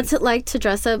 But what's it like to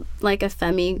dress up like a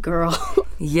femme girl?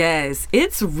 Yes,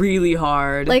 it's really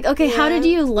hard. Like, okay, how did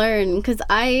you learn? Because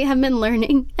I have been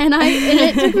learning, and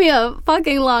it took me a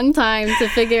fucking long time to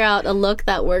figure out a look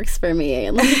that works for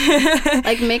me.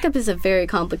 Like makeup is a very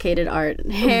complicated art.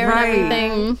 Hair and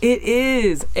everything. It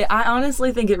is. I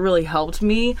honestly think it really helped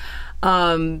me.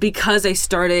 Because I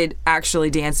started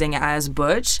actually dancing as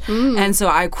butch, and so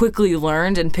I quickly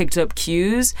learned and picked up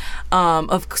cues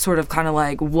of sort of kind of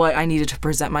like what I needed to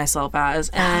present myself as,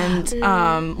 and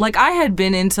like I had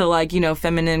been into like, you know,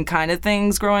 feminine kind of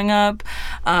things growing up.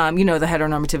 You know, the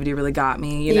heteronormativity really got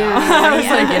me. You know, I was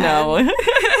like, you know,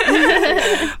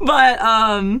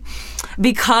 but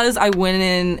because I went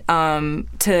in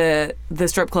to the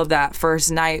strip club that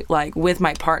first night, like with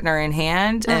my partner in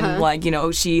hand, and like, you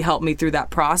know, she helped me through that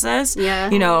process.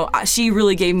 You know, she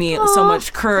really gave me so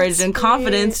much courage and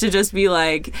confidence to just be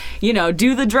like, you know,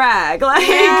 do the drag, like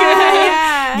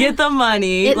get the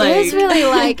money. It is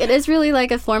really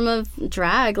like a form of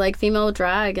drag, like female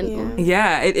drag, and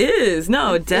it is.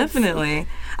 No, definitely.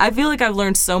 I feel like I've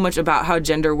learned so much about how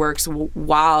gender works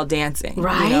while dancing.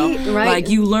 Right, you know? right. Like,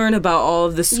 you learn about all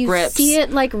of the scripts. You see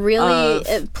it, like, really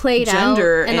played gender out.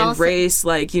 Gender and also, race,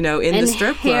 like, you know, in the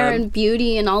strip club. And hair and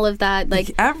beauty and all of that.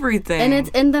 Like everything.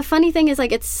 And the funny thing is,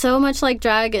 like, it's so much like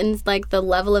drag and, like, the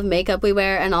level of makeup we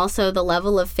wear and also the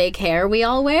level of fake hair we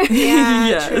all wear.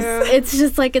 Yeah, true. It's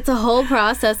just, like, it's a whole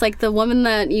process. Like, the woman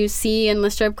that you see in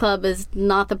the strip club is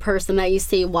not the person that you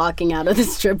see walking out of the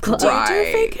strip club. Do you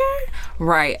do fake hair?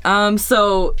 Right.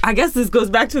 So I guess this goes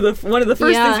back to one of the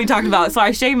first things we talked about. So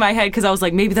I shaved my head because I was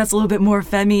like, maybe that's a little bit more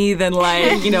femme than,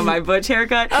 like, you know, my butch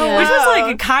haircut, which was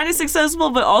like kind of successful,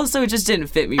 but also it just didn't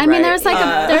fit me. I mean, there's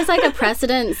like a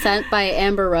precedent set by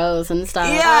Amber Rose and stuff.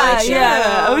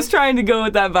 Yeah. I was trying to go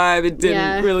with that vibe. It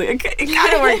didn't really. It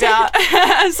kind of worked out.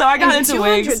 So I got into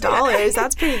wigs. $200.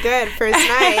 That's pretty good first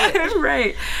night.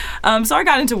 Right. So I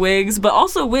got into wigs, but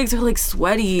also wigs are like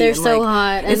sweaty. They're so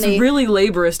hot. It's really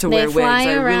laborious to wear wigs.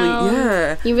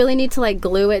 You really need to, like,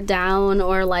 glue it down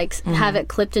or, like, have it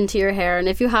clipped into your hair. And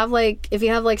if you have like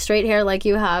straight hair like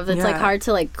you have, it's like hard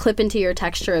to, like, clip into your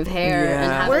texture of hair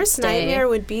and have Worst it stay. nightmare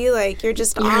would be like you're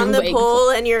just on the pole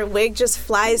and your wig just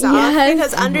flies off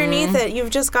because underneath it you've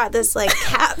just got this, like,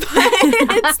 cap.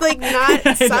 It's like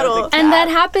not subtle. And that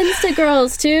happens to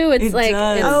girls too. It's like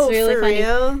it's really for funny.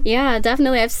 Real? Yeah,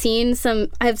 definitely. I've seen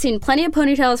plenty of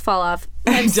ponytails fall off.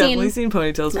 I've definitely seen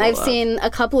ponytails fall off. I've seen a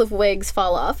couple of wigs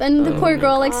fall off. And the poor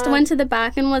girl, like, went to the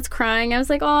back and was crying. I was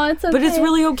like, oh, it's okay. But it's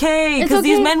really okay, because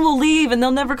these men will leave and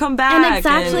they'll never come back. And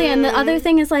exactly. And the other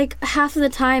thing is, like, half of the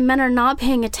time, men are not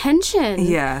paying attention.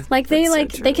 Yeah. Like, they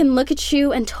can look at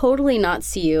you and totally not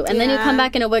see you. And then you come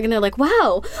back in a wig and they're like,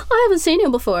 wow, I haven't seen you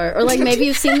before. Or, like, maybe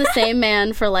you've seen the same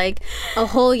man for, like, a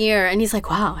whole year. And he's like,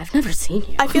 wow, I've never seen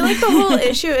you. I feel like the whole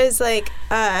issue is, like,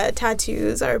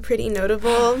 tattoos are pretty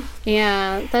notable.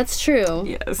 Yeah, that's true.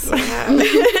 Yes.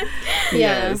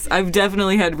 Yes. I've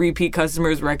definitely had repeat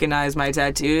customers recognize my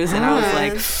tattoos, and I was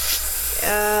like,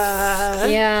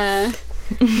 yeah.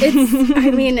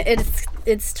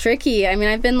 It's tricky. I mean,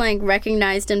 I've been, like,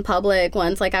 recognized in public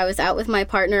once. Like, I was out with my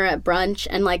partner at brunch,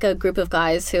 and, like, a group of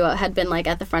guys who had been, like,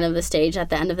 at the front of the stage at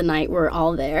the end of the night were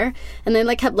all there. And they,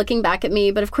 like, kept looking back at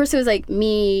me. But, of course, it was, like,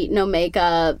 me, no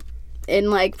makeup, in,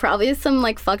 like, probably some,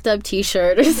 like, fucked up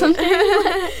t-shirt or something.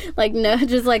 Like, no,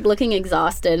 just, like, looking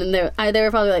exhausted. And they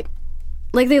were probably like,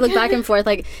 they look back and forth,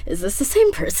 like, is this the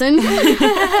same person?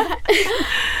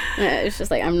 It's just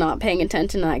like, I'm not paying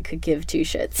attention and I could give two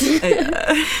shits.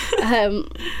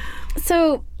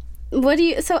 So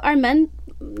are men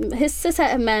his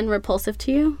cishet men repulsive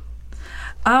to you?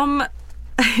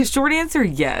 Short answer,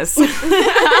 yes. Long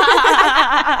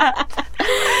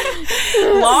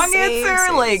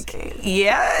answer, like,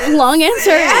 yeah. Long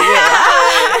answer,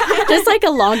 yeah. Just like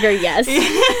a longer yes.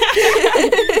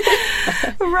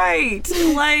 Right.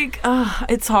 Like,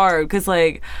 it's hard because,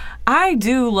 like, I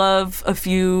do love a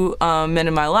few men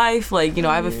in my life. Like,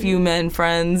 I have a few men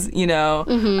friends,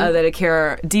 that I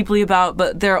care deeply about,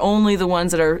 but they're only the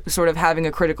ones that are sort of having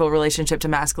a critical relationship to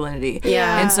masculinity.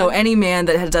 Yeah. And so any man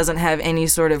that doesn't have any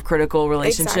sort of critical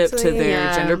relationship to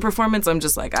their gender performance, I'm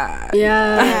just like,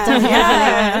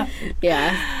 Yeah.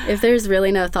 Yeah. If there's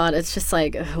really no thought, it's just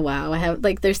like, wow,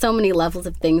 there's so many levels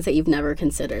of things that you've never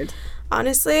considered.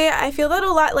 Honestly, I feel that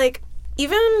a lot, like,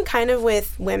 even kind of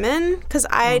with women, because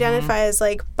I identify as,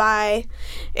 like, bi,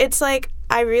 it's, like,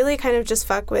 I really kind of just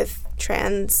fuck with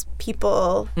trans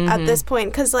people at this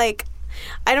point, because, like,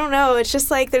 I don't know, it's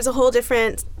just, like, there's a whole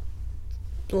different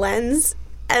lens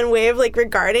and way of, like,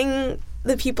 regarding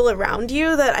the people around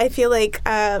you that I feel like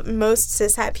most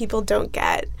cishet people don't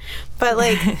get. But,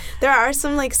 like, there are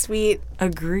some, like, sweet...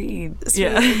 Agreed.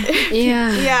 Yeah.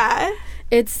 Yeah.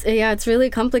 It's really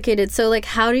complicated. So, like,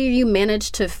 how do you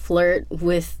manage to flirt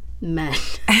with men?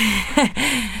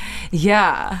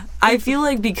 Yeah. I feel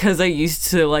like because I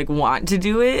used to, like, want to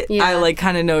do it, I, like,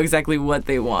 kind of know exactly what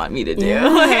they want me to do. Yeah.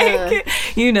 Like,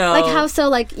 Like, how so,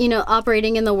 like,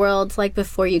 operating in the world, like,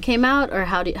 before you came out? Or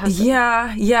how so?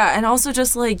 Yeah. And also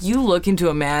just, like, you look into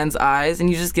a man's eyes and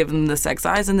you just give them the sex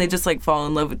eyes and they just, like, fall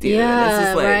in love with you. Yeah, and it's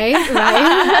just, like,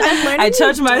 right. I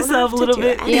touch myself a little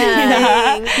bit.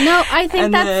 Yeah. No, I think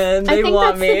and that's... then I they think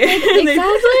want that's me.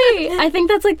 Exactly. I think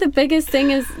that's, like, the biggest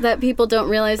thing is that people don't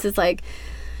realize is, like,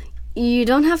 you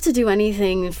don't have to do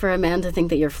anything for a man to think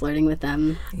that you're flirting with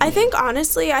them. I think,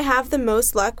 honestly, I have the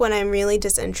most luck when I'm really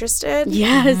disinterested.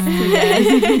 Yes.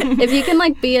 If you can,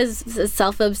 like, be as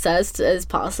self-obsessed as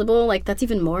possible, like, that's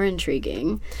even more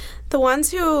intriguing. The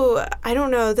ones who, I don't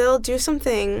know, they'll do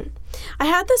something. I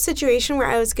had this situation where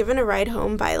I was given a ride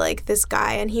home by, like, this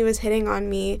guy, and he was hitting on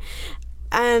me.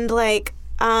 And, like...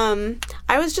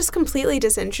 I was just completely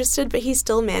disinterested, but he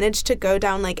still managed to go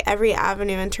down, like, every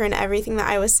avenue and turn everything that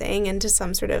I was saying into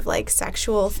some sort of, like,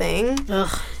 sexual thing.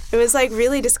 Ugh. It was, like,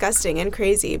 really disgusting and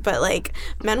crazy, but, like,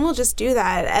 men will just do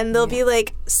that, and they'll be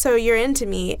like, so you're into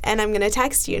me, and I'm gonna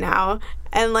text you now,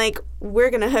 and, like,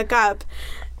 we're gonna hook up.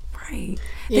 Right.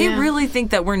 They really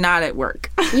think that we're not at work.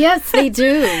 Yes, they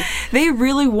do. They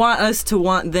really want us to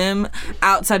want them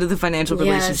outside of the financial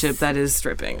relationship that is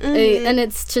stripping. And it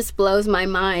just blows my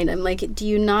mind. I'm like, do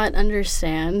you not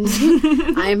understand?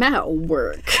 I'm at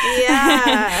work.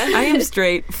 Yeah. I am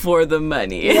straight for the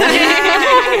money.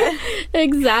 Yeah.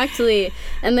 Exactly.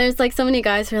 And there's, like, so many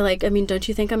guys who are like, I mean, don't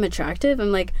you think I'm attractive?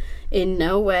 I'm like, in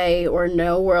no way or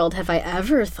no world have I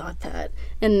ever thought that.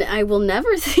 And I will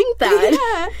never think that.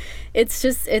 Yeah. It's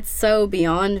just, it's so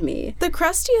beyond me. The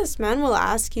crustiest men will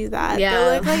ask you that. Yeah.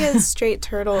 They'll look like a straight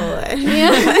turtle.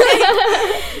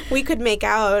 We could make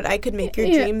out. I could make your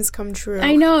dreams come true.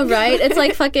 I know, right? It's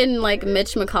like fucking, like,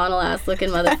 Mitch McConnell ass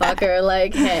looking motherfucker.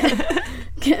 Like, hey,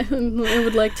 I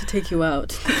would like to take you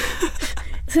out.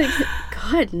 It's like,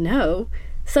 God, no.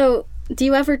 So, do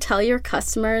you ever tell your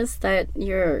customers that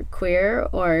you're queer,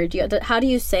 or how do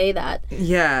you say that?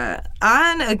 Yeah,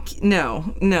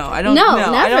 no, I don't. No,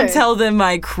 I never. don't tell them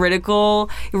my critical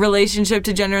relationship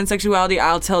to gender and sexuality.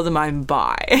 I'll tell them I'm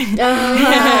bi.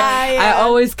 I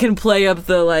always can play up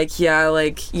the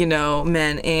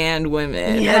men and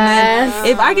women. Yes. And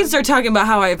then if I can start talking about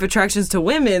how I have attractions to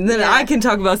women, then I can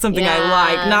talk about something I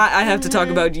like. Not I have to talk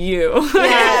about you.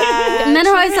 Yeah, and then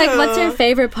are always like, true. "What's your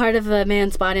favorite part of a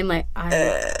man's body?" I'm like,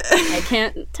 I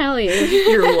can't tell you.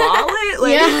 Your wallet?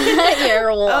 Like, Yeah,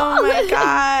 your wallet. Oh my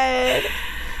God.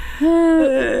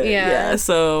 Yeah.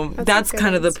 So that's a good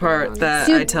kind of the answer, part that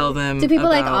Do- I tell them. Do people,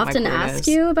 like, about my often queerness. ask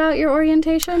you about your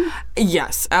orientation?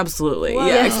 Yes, absolutely. Wow.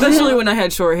 Yeah, especially when I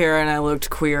had short hair and I looked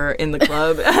queer in the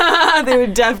club. They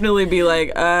would definitely be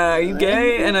like, "Are you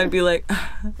gay?" And I'd be like,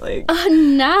 Oh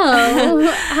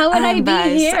no! How would I be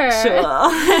here?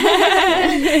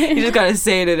 You just gotta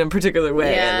say it in a particular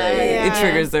way. Yeah, and, like, yeah. it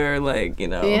triggers their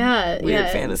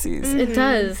weird fantasies. It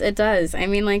does. I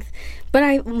mean, like,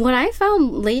 but what I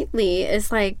found lately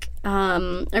is, like,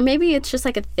 or maybe it's just,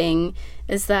 like, a thing,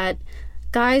 is that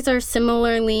guys are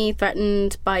similarly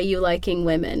threatened by you liking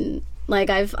women Like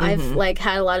I've like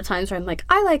had a lot of times where I'm like,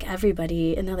 I like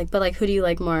everybody, and they're like, but like who do you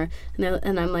like more?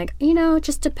 And I'm like, it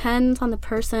just depends on the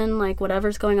person, like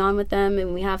whatever's going on with them,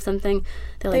 and we have something.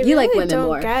 They're like, you really like women don't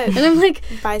more, get and I'm like,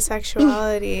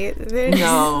 bisexuality.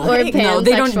 No, or they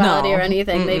pansexuality don't or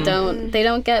anything. They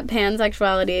don't get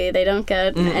pansexuality. They don't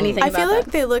get anything. I feel about like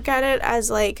that. they look at it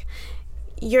as like,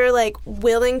 you're like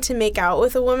willing to make out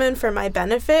with a woman for my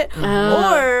benefit,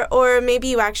 or maybe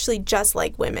you actually just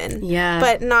like women,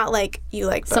 but not like you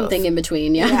like both. Something in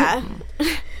between. Yeah.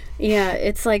 Yeah,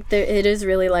 it's like it is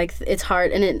really like it's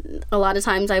hard, and a lot of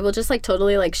times I will just like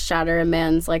totally like shatter a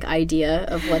man's like idea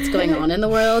of what's going on in the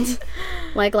world.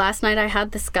 Like last night I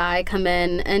had this guy come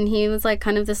in, and he was like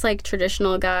kind of this like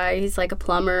traditional guy. He's like a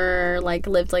plumber, like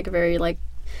lived like a very like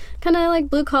kind of like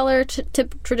blue collar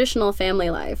traditional family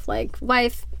life, like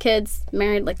wife, kids,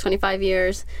 married like 25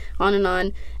 years, on and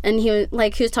on. And he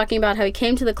was talking about how he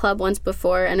came to the club once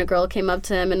before, and a girl came up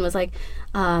to him and was like,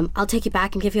 I'll take you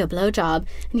back and give you a blowjob.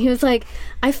 And he was like,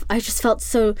 I just felt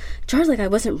so jarred, like I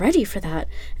wasn't ready for that.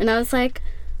 And I was like,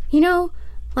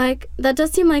 like, that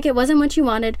does seem like it wasn't what you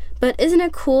wanted, but isn't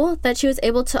it cool that she was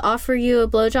able to offer you a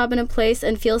blowjob in a place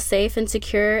and feel safe and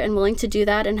secure and willing to do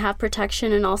that and have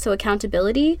protection and also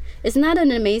accountability? Isn't that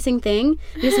an amazing thing?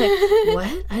 And he's like,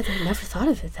 what? I never thought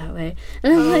of it that way.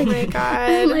 And I'm like, my God.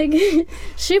 I'm like,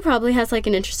 she probably has like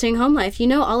an interesting home life.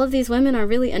 All of these women are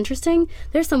really interesting.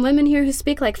 There's some women here who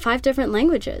speak like 5 different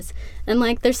languages. And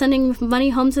like they're sending money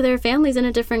home to their families in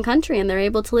a different country, and they're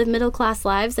able to live middle-class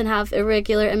lives and have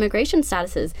irregular immigration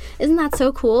statuses. Isn't that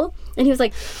so cool? And he was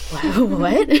like,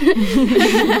 what?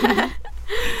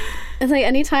 It's like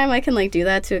anytime I can like do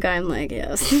that to a guy, I'm like,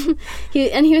 yes.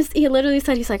 He literally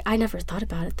said, he's like, I never thought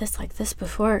about it like this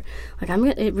before. Like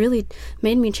it really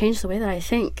made me change the way that I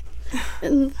think.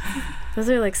 And those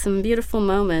are like some beautiful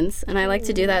moments, and I like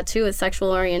to do that too with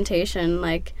sexual orientation.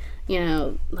 Like,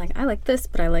 like I like this,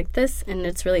 but I like this, and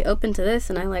it's really open to this,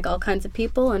 and I like all kinds of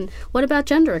people. And what about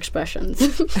gender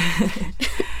expressions?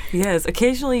 Yes,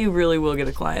 occasionally you really will get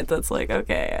a client that's like,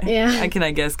 okay, I can,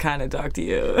 I guess, kind of talk to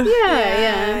you.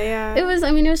 Yeah. It was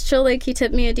chill. Like, he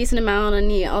tipped me a decent amount, and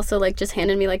he also, like, just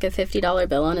handed me, like, a $50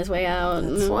 bill on his way out.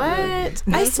 What?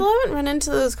 I still haven't run into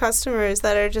those customers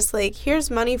that are just like,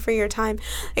 here's money for your time.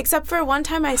 Except for one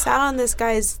time I sat on this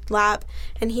guy's lap,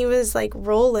 and he was, like,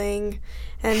 rolling,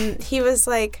 and he was,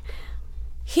 like...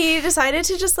 He decided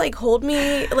to just, like, hold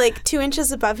me, like, 2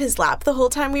 inches above his lap the whole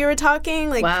time we were talking,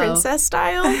 like, princess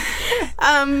style.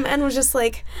 And was just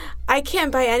like, I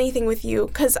can't buy anything with you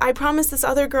because I promised this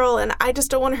other girl and I just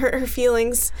don't want to hurt her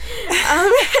feelings.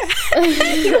 And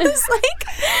he was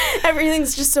like,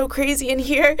 everything's just so crazy in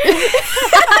here.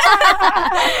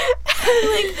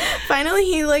 Like, finally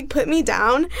he, like, put me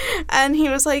down, and he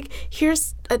was like,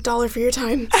 here's $1 for your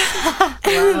time.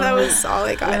 And that was all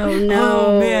I got. Oh, no.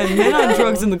 Oh, man. Men on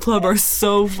drugs in the club are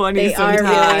so funny they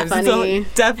sometimes. Are really funny.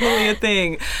 It's definitely a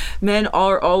thing. Men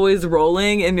are always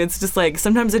rolling, and it's just like,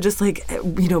 sometimes I just like,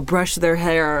 brush their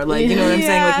hair, like, you know what I'm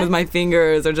saying, like with my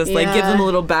fingers, or just like give them a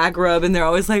little back rub, and they're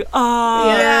always like, oh.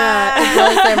 Yeah. It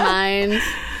blows their mind.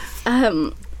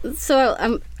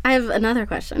 So I have another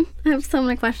question. I have so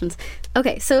many questions.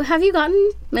 Okay, so have you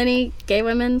gotten many gay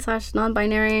women /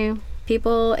 non-binary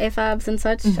people, AFABs and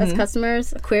such, as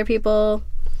customers? Queer people?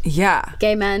 Yeah.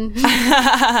 Gay men?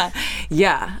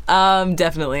 Yeah,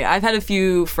 definitely. I've had a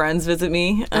few friends visit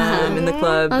me in the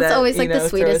club. That's always like the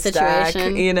sweetest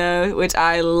situation. Which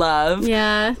I love.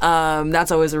 Yeah.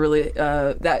 That's always a really,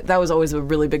 that was always a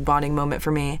really big bonding moment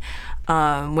for me.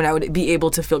 When I would be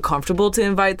able to feel comfortable to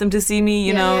invite them to see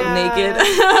me, naked.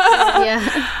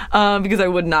 Yeah. Because I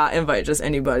would not invite just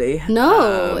anybody.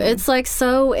 No, it's like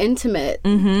so intimate.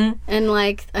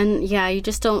 Mm-hmm. And you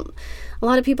just don't, a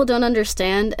lot of people don't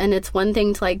understand, and it's one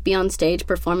thing to like be on stage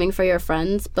performing for your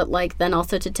friends, but like then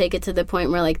also to take it to the point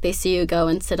where like they see you go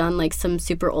and sit on like some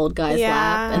super old guy's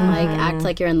lap and like act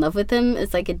like you're in love with him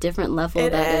is like a different level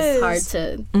is hard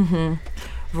to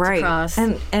right. cross.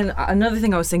 And another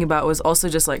thing I was thinking about was also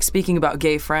just like speaking about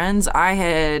gay friends. I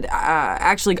had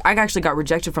actually got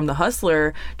rejected from The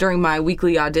Hustler during my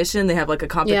weekly audition. They have like a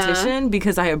competition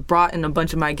because I had brought in a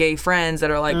bunch of my gay friends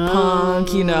that are like punk,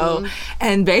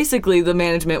 and basically the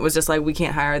management was just like, we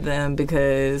can't hire them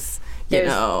because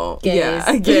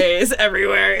gays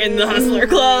everywhere in the Hustler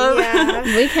Club. Yeah.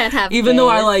 We can't have even though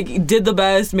I like did the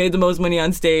best, made the most money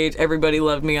on stage, everybody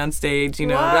loved me on stage,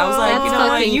 but I was like, you know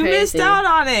what, you missed out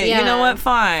on it. You know what,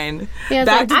 fine. Yeah,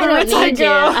 back to the Ritz I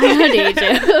go. I don't need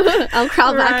you. I'll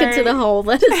crawl back into the hole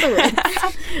that is the Ritz.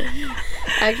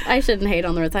 I shouldn't hate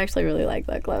on the Ritz. I actually really like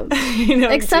that club.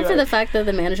 Except for the fact that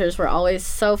the managers were always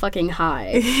so fucking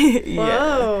high.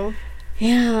 Whoa.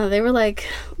 Yeah, they were like,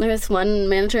 there was one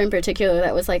manager in particular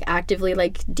that was like actively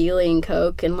like dealing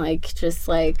coke and like just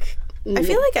like. I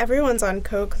feel like everyone's on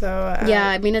coke though. Yeah,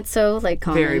 I mean it's so like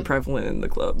common. Very prevalent in the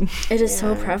club. It is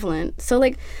so prevalent. So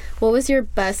like, what was your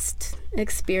best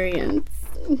experience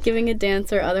giving a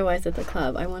dance or otherwise at the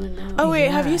club? I want to know. Oh wait,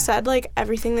 have you said like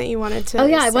everything that you wanted to? Oh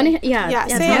yeah, say? I want to. Yeah,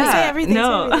 say everything.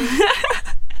 No. Say everything.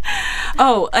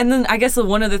 Oh, and then I guess the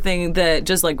one other thing that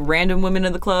just like random women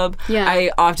in the club, I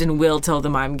often will tell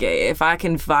them I'm gay. If I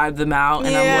can vibe them out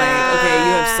and I'm like, okay,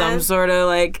 you have some sort of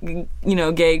like, you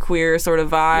know, gay, queer sort of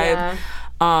vibe.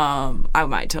 I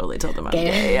might totally tell them I'm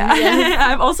gay. Yeah.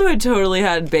 I've also totally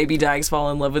had baby dags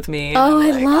fall in love with me. Oh,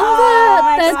 I love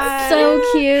that. That's so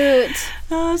cute.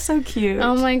 Oh, so cute.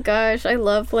 Oh my gosh, I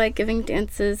love like giving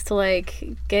dances to like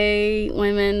gay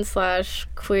women /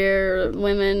 queer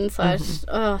women /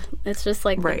 it's just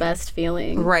like the best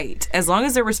feeling. Right. As long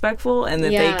as they're respectful and that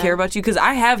they care about you. Because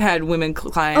I have had women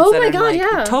clients that are like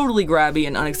totally grabby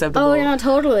and unacceptable. Oh yeah,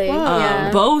 totally.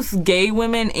 Both gay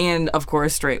women and of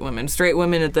course straight women. Straight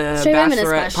women at the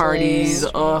bachelorette parties.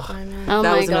 That was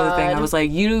another thing. I was like,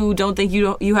 you don't think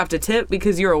you have to tip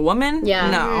because you're a woman?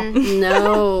 Yeah.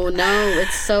 No.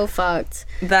 It's so fucked.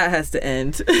 That has to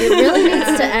end. It really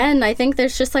needs to end. I think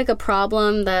there's just like a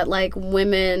problem that like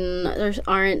women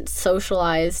aren't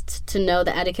socialized to know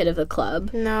the etiquette of the club.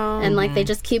 No. And like they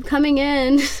just keep coming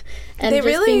in and they just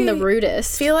really being the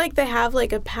rudest. Feel like they have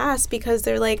like a pass because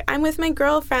they're like, I'm with my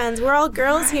girlfriends. We're all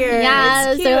girls here.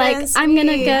 Yeah, they're like, I'm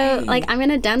gonna go, like I'm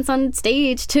gonna dance on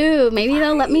stage too. Maybe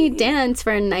they'll let me dance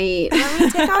for a night. Let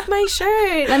me take off my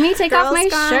shirt. Let me take off my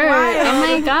shirt. Wild. Oh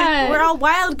my god. We're all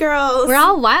wild girls. We're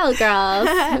all wild girls.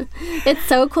 It's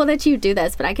so cool that you do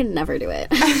this, but I could never do it.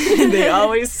 They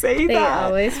always say that. They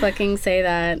always fucking say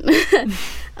that.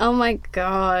 Oh my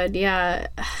god, yeah.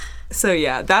 So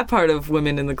yeah, that part of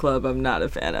women in the club I'm not a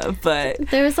fan of, but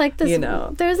there was like this, you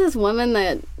know, there was this woman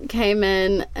that came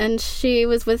in and she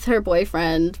was with her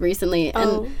boyfriend recently.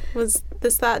 And was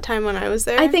this that time when I was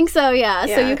there? I think so, yeah.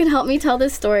 So you can help me tell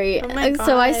this story. Oh my God.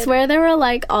 So I swear there were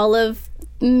like all of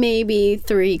maybe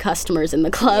 3 customers in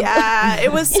the club. Yeah,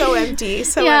 it was so empty.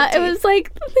 So yeah, empty. it was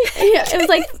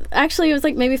like actually it was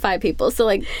like maybe 5 people. So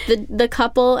like the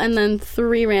couple and then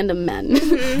 3 random men.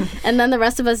 And then the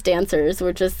rest of us dancers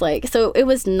were just like, so it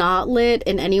was not lit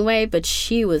in any way, but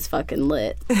she was fucking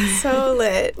lit. So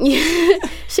lit.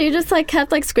 She just like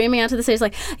kept like screaming out to the stage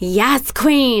like, yes,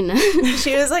 queen.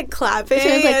 She was like clapping. She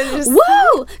was like, and just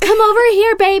whoa, come over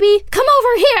here, baby. Come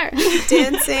over here.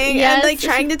 Dancing and like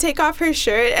trying to take off her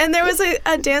shirt. And there was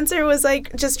a dancer was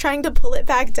like just trying to pull it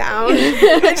back down.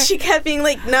 And she kept being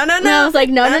like, no. I was like,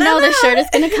 no, the shirt is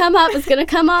going to come up. It's going to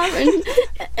come off. And she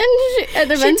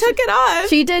took it off.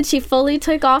 She did. She fully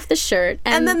took off the shirt.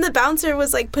 And then the bouncer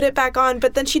was like, put it back on.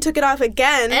 But then she took it off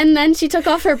again. And then she took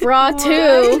off her bra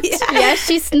too. Yeah,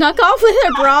 she snuck off with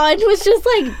her bra and was just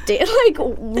like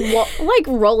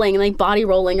rolling, like body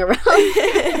rolling around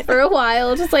for a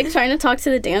while. Just like trying to talk to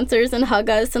the dancers and hug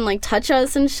us and like touch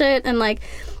us and shit. And like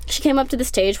she came up to the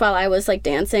stage while I was like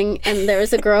dancing and there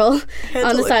was a girl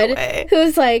on the side who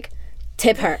was like,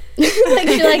 tip her. Like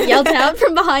she like yelled out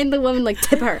from behind the woman like,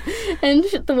 tip her. And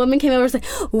the woman came over and was like,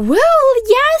 woo,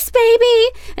 yes, baby.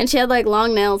 And she had like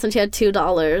long nails and she had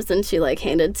 $2 and she like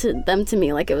handed them to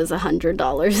me like it was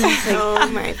 $100. Like, oh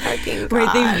my fucking God.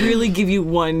 Right, they really give you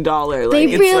 $1. Like, they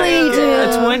really like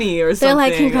do. A 20 or something. They're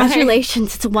like,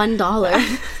 congratulations, it's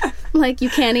 $1. Like you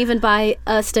can't even buy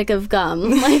a stick of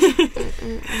gum. Like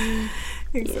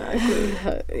exactly.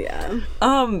 Yeah.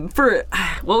 For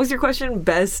what was your question?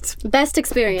 Best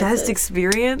experience. Best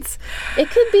experience. It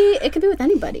could be with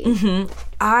anybody. Mm-hmm.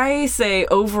 I say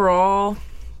overall,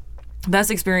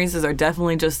 best experiences are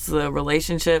definitely just the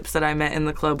relationships that I met in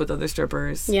the club with other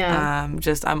strippers. Yeah.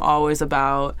 I'm always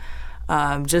about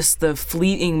just the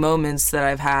fleeting moments that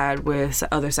I've had with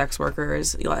other sex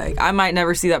workers. Like, I might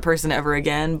never see that person ever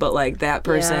again, but like that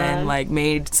person like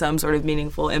made some sort of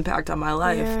meaningful impact on my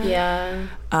life. Yeah.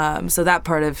 So that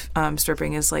part of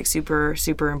stripping is like super,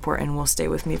 super important and will stay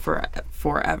with me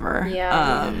forever.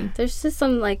 Yeah. There's just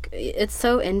some like, it's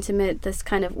so intimate, this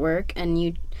kind of work, and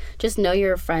you just know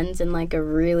your friends in like a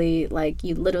really, like,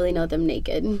 you literally know them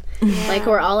naked. Yeah. Like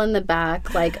we're all in the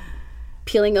back, like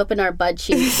peeling open our butt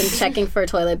cheeks and checking for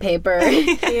toilet paper.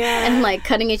 And like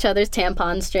cutting each other's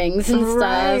tampon strings and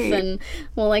stuff, and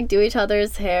we'll like do each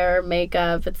other's hair,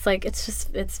 makeup. It's like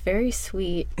it's very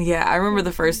sweet. Yeah, I remember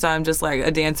the first time just like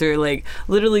a dancer like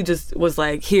literally just was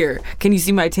like, "Here, can you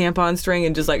see my tampon string?"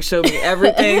 and just like showed me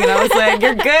everything, and I was like,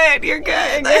 "You're good, you're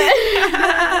good."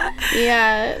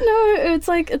 Yeah, no, it's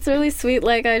like it's really sweet.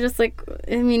 Like I just like,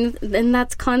 I mean, and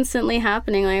that's constantly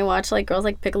happening. Like, I watch like girls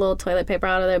like pick a little toilet paper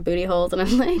out of their booty holes, and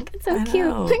I'm like, it's so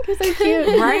cute. Like, it's so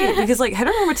cute. Right, because like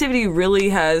heteronormativity really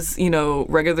has, you know,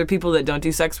 regular people that don't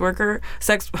do sex work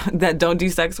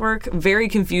very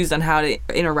confused on how to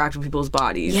interact with people's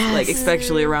bodies, like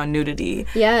especially around nudity.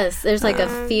 Yes, there's like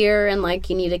a fear, and like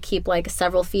you need to keep like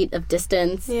several feet of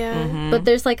distance. But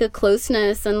there's like a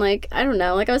closeness, and like I don't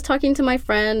know, like I was talking to my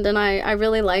friend, and I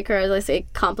really like her. I was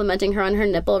like complimenting her on her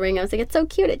nipple ring. I was like, it's so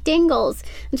cute, it dingles.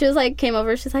 And she was like, came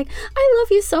over, she's like, I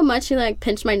love you so much. She like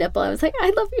pinched my nipple. I was like,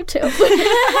 I love you too.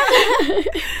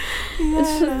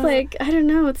 It's just like, I don't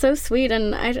know, it's so sweet,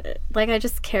 and I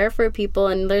just care for people,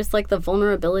 and there's like the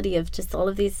vulnerability of just all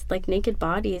of these like naked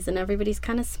bodies, and everybody's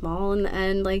kind of small in the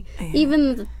end, like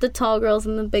even the tall girls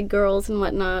and the big girls and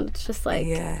whatnot. It's just like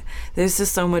there's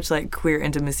just so much like queer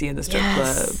intimacy in the strip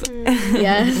club.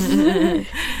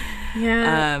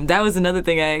 That was another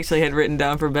thing I actually had written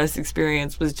down for best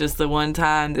experience, was just the one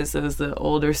time, this was the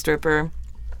older stripper,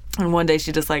 and one day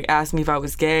she just like asked me if I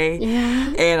was gay,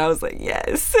 and I was like,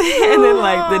 yes. And then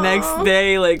like the next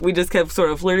day, like we just kept sort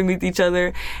of flirting with each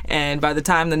other, and by the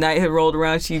time the night had rolled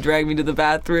around, she dragged me to the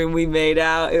bathroom, we made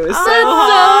out. It was so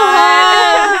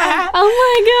hot. Oh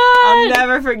my god, I'll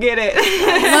never forget it.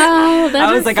 Wow,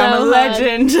 I was like, so I'm a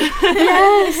legend.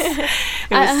 Yes.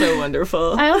 It was so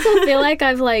wonderful. I also feel like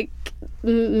I've like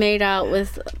made out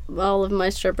with all of my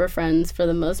stripper friends for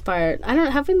the most part.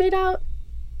 Have we made out?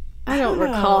 I don't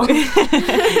recall. I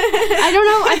don't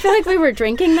know. I feel like we were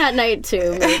drinking that night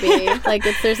too, maybe. Like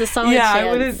if there's a solid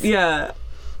chance.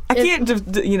 I can't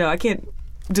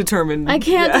determine. I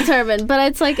can't determine, but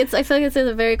I feel like it's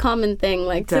a very common thing,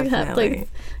 like to have, like,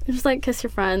 you just like kiss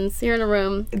your friends. You're in a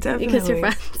room. Definitely. You kiss your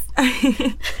friends.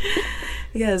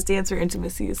 Yes, dancer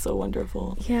intimacy is so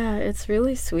wonderful. Yeah, it's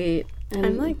really sweet. And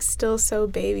I'm like still so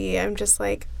baby. I'm just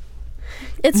like,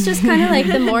 it's just kind of like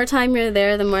the more time you're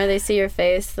there, the more they see your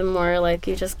face, the more like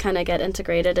you just kind of get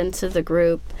integrated into the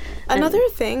group. Another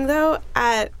thing though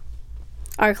at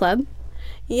our club,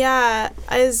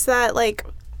 is that like,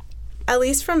 at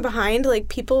least from behind, like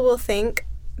people will think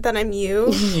that I'm you.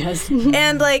 Yes.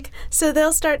 And like, so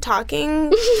they'll start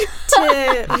talking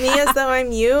to me as though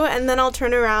I'm you, and then I'll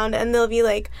turn around and they'll be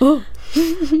like, oh,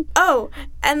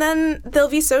 and then they'll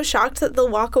be so shocked that they'll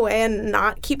walk away and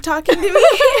not keep talking to me.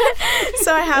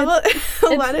 So I have a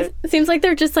lot of... It seems like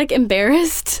they're just like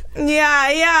embarrassed.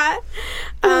 Yeah.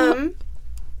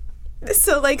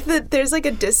 So like there's like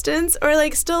a distance, or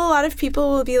like still a lot of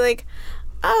people will be like,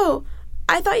 oh,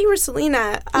 I thought you were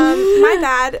Selena. My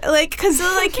bad. Like, because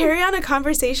they'll like carry on a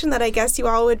conversation that I guess you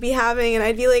all would be having, and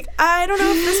I'd be like, I don't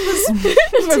know if this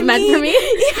was meant for me.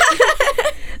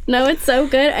 Yeah. No, it's so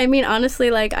good. I mean, honestly,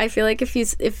 like I feel like if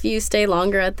you stay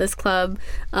longer at this club,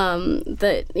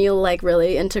 that you'll like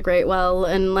really integrate well,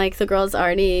 and like the girls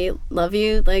already love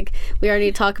you. Like we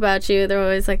already talk about you. They're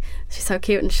always like, she's so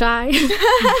cute and shy.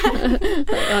 I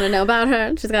want to know about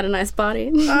her. She's got a nice body.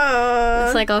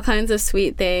 It's like all kinds of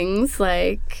sweet things,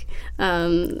 like.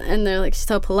 And they're like, she's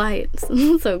so polite, so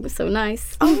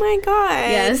nice. Oh my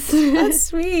god! Yes, that's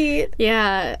sweet.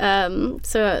 Yeah.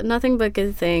 So nothing but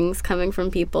good things coming from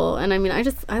people, and I mean, I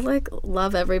like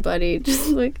love everybody. Just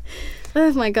like,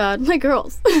 oh my god, my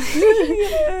girls.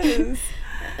 Yes.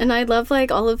 And I love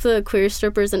like all of the queer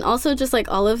strippers, and also just like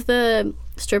all of the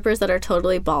strippers that are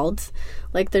totally bald.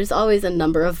 Like there's always a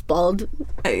number of bald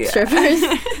strippers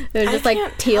who just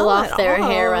like peel off their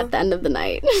hair at the end of the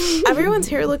night. Everyone's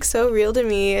hair looks so real to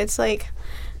me. It's like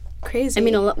crazy. I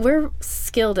mean, we're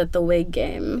skilled at the wig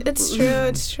game. It's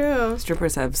true.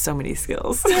 Strippers have so many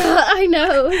skills. I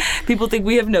know. People think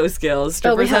we have no skills.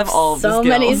 Strippers have all of the skills. So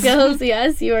many skills.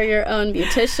 Yes, you are your own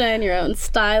beautician, your own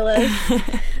stylist,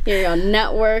 you're your own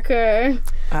networker.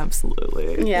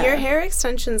 Absolutely. Yeah. Your hair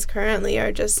extensions currently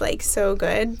are just like so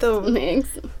good.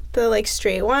 Thanks. The like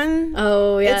straight one.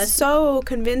 Oh yes. It's so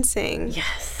convincing.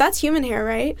 Yes. That's human hair,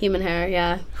 right? Human hair,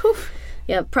 yeah. Whew.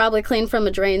 Yeah, probably clean from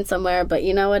a drain somewhere, but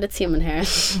you know what? It's human hair.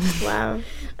 Wow.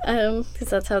 Because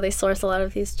that's how they source a lot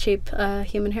of these cheap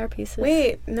human hair pieces.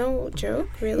 Wait, no joke?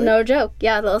 Really? No joke.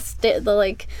 Yeah,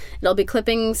 it'll be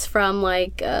clippings from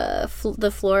like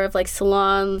the floor of like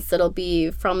salons. It'll be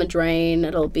from a drain.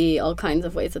 It'll be all kinds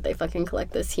of ways that they fucking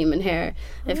collect this human hair.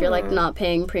 If you're like not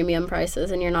paying premium prices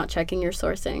and you're not checking your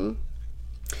sourcing.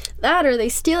 That, or they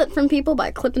steal it from people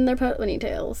by clipping their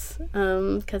ponytails,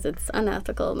 because it's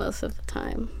unethical most of the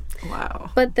time.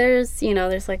 Wow. But there's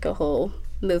like a whole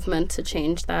movement to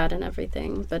change that and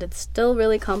everything, but it's still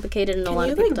really complicated, and a lot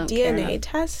of people don't care. Can you, like, DNA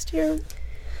test your...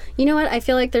 You know what? I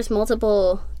feel like there's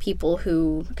multiple people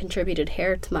who contributed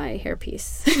hair to my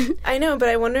hairpiece. I know, but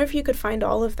I wonder if you could find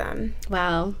all of them.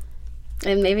 Wow.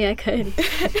 And maybe I could.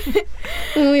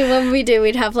 When we do,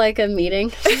 we'd have, like, a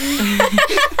meeting.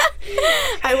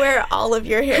 I wear all of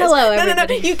your hairs. Hello,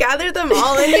 everybody. No. You gather them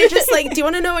all, and you're just like, do you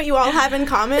want to know what you all have in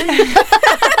common?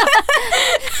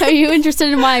 Are you interested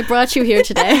in why I brought you here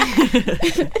today?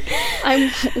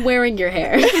 I'm wearing your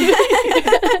hair.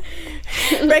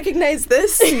 Recognize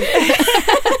this?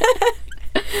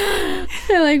 I,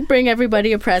 like, bring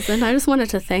everybody a present. I just wanted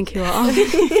to thank you all.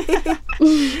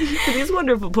 For these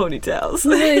wonderful ponytails.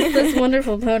 This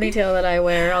wonderful ponytail that I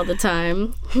wear all the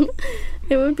time.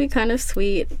 It would be kind of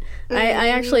sweet. I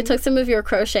actually took some of your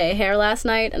crochet hair last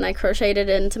night, and I crocheted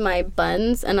it into my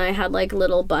buns, and I had, like,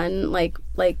 little bun, like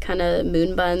kind of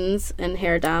moon buns and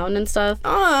hair down and stuff.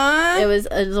 Aww. It was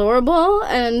adorable,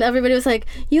 and everybody was like,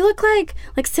 you look like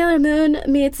Sailor Moon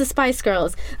meets the Spice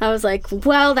Girls. I was like,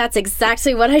 well, that's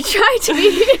exactly what I tried to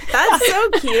be. That's so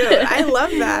cute. I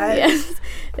love that. Yes.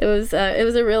 It was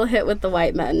a real hit with the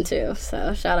white men, too,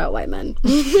 so shout out white men.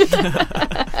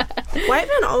 White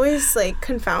men always, like,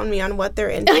 confound me on what they're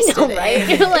interested I know, right?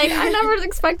 in. Like, I never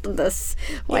expected this,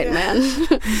 white man.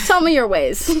 Tell me your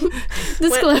ways.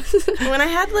 Disclose. When I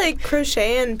had, like,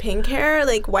 crochet and pink hair,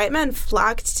 like, white men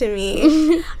flocked to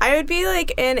me. I would be,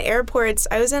 like, in airports.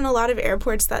 I was in a lot of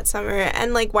airports that summer,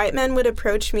 and, like, white men would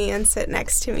approach me and sit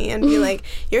next to me and be like,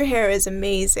 your hair is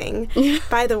amazing.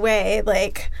 By the way,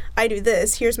 like, I do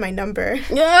this. Here's my number.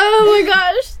 Oh, my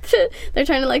gosh. They're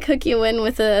trying to, like, hook you in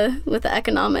with the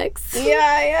economics.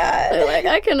 Yeah. They're like,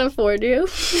 I can afford you.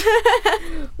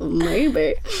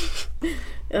 Maybe.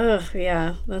 Ugh,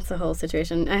 yeah, that's the whole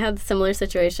situation. I had a similar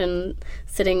situation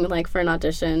sitting, like, for an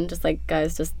audition, just, like,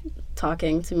 guys just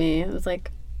talking to me. It was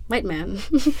like, white man,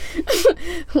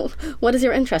 what is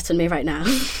your interest in me right now?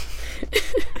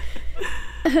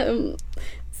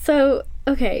 So,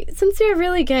 okay, since you're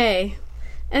really gay,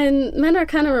 and men are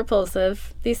kind of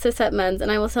repulsive, these cishet men,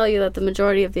 and I will tell you that the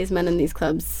majority of these men in these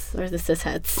clubs are the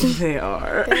cishettes. They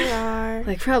are. They are.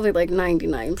 Like, probably, like,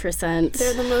 99%.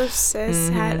 They're the most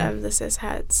cishet of the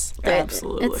cishets.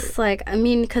 Absolutely. It's like, I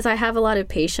mean, because I have a lot of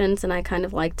patience and I kind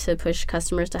of like to push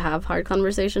customers to have hard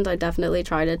conversations, I definitely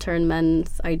try to turn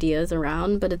men's ideas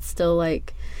around, but it's still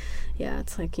like, yeah,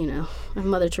 it's like, you know, I'm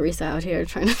Mother Teresa out here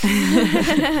trying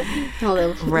to...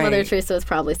 Although right. Mother Teresa was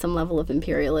probably some level of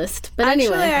imperialist. But Actually,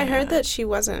 anyway. I heard that she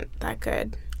wasn't that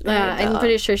good. I'm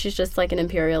pretty sure she's just like an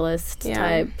imperialist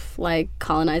type, like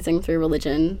colonizing through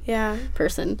religion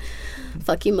person.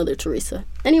 Fuck you, Mother Teresa.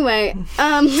 Anyway,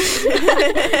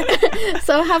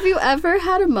 so have you ever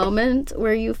had a moment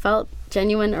where you felt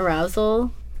genuine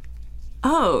arousal?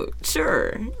 Oh,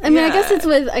 sure. I mean, I guess it's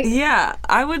with... yeah,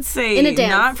 I would say in a dance.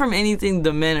 Not from anything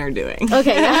the men are doing.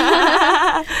 Okay,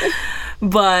 yeah.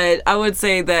 But I would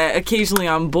say that occasionally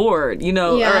I'm bored, you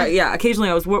know. Yeah. Or, occasionally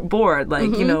I was bored.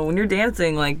 Like, you know, when you're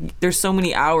dancing, like, there's so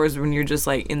many hours when you're just,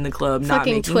 like, in the club not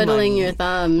making twiddling money. your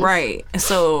thumbs. Right.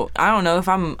 So, I don't know, if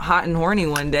I'm hot and horny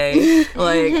one day,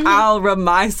 like, I'll rub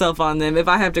myself on them if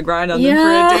I have to grind on them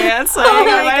for a dance. Like, I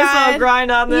might as well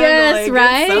grind on them yes, to, like,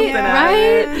 right? get something out of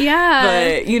it.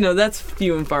 Yeah. But, you know, that's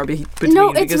few and far between.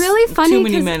 No, it's really funny. Too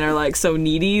many men are, like, so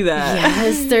needy that...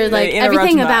 Yes, they're like,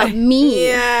 everything about me.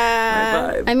 Yeah. My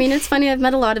vibe. I mean, it's funny. I've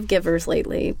met a lot of givers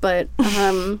lately, but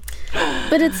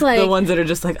it's like the ones that are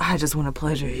just like, I just want to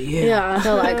pleasure you. Yeah,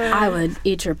 they're like, I would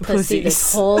eat your pussy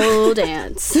this whole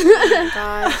dance.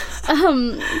 God.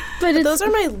 But those are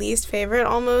my least favorite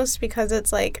almost because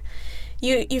it's like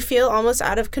you feel almost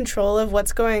out of control of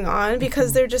what's going on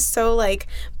because they're just so like,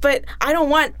 but I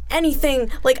don't want anything,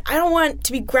 like I don't want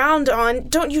to be ground on.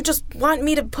 Don't you just want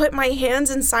me to put my hands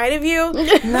inside of you? No. I'm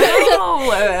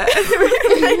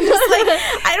just like,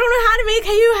 I don't know how to make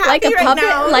you happy like a right puppet,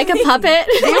 now. like a puppet.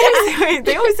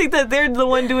 They always think that they're the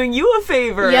one doing you a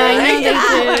favor. Yeah, I know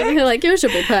they do. They're like, you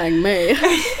should be paying me.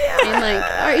 I'm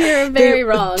like, you're very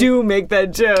wrong. Do make that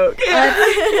joke.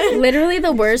 Literally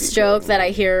the worst joke that I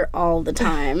hear all the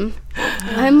time.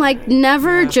 I'm like,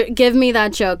 never give me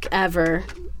that joke ever.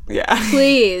 Yeah.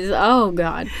 Please. Oh,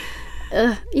 God.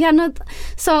 Yeah, no.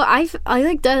 So I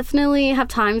like definitely have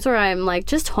times where I'm like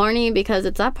just horny because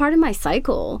it's that part of my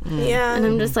cycle. Yeah. And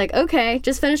I'm just like, okay,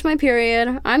 just finished my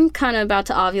period. I'm kind of about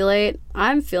to ovulate.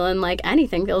 I'm feeling like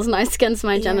anything feels nice against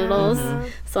my genitals.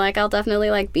 So, like, I'll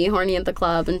definitely, like, be horny at the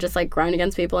club and just, like, grind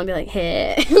against people and be like,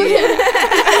 hey.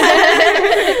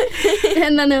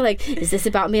 And then they're like, is this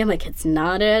about me? I'm like, it's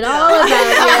not at all about you.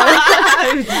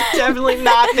 I'm definitely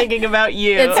not thinking about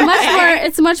you.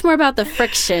 It's much more about the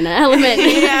friction element.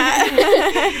 Yeah.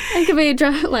 It could be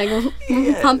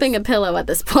pumping a pillow at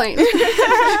this point.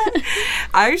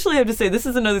 I actually have to say, this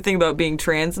is another thing about being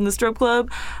trans in the strip club.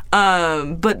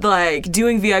 But like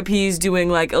doing VIPs, doing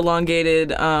like elongated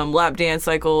lap dance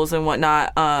cycles and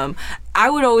whatnot. I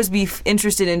would always be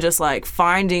interested in just like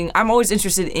I'm always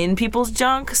interested in people's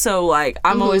junk. So like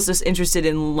I'm always just interested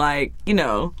in like,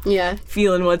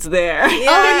 feeling what's there.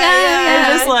 Yeah.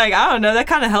 And just like, I don't know, that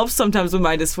kind of helps sometimes with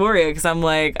my dysphoria because I'm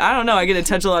like, I don't know, I get to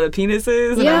touch a lot of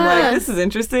penises and I'm like, this is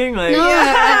interesting. Like,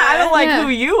 I don't like who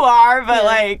you are, but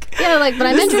like, but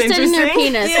I'm interested in your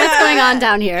penis. Yeah. What's going on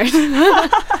down here?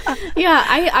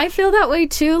 I feel that way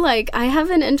too. Like, I have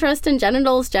an interest in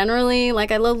genitals generally.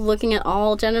 Like, I love looking at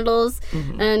all genitals.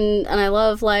 And I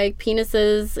love like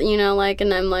penises,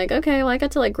 and I'm like, okay, well, I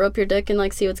get to like grope your dick and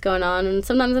like see what's going on, and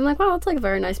sometimes I'm like, wow, it's like a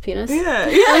very nice penis.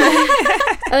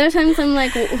 Other times I'm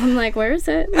like, where is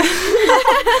it?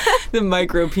 The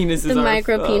micro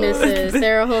penises.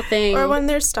 They're a whole thing. Or when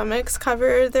their stomachs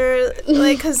cover their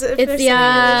like, because if they're sitting in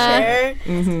the chair.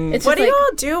 What do you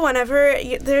all do whenever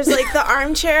there's like the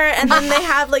armchair and then they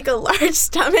have like a large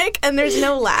stomach and there's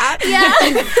no lap? Yeah.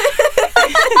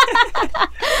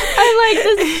 I like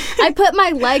this. I put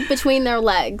my leg between their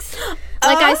legs.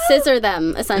 Like, I scissor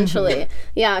them, essentially.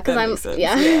 Yeah, because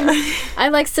I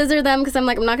like scissor them because I'm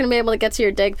like, I'm not going to be able to get to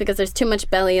your dick because there's too much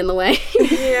belly in the way.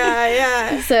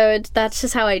 Yeah. So that's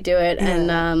just how I do it,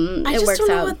 and it works out. I just don't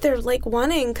know what they're, like,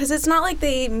 wanting, because it's not like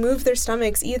they move their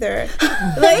stomachs either.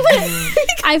 Like,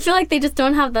 I feel like they just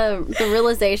don't have the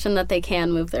realization that they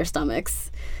can move their stomachs.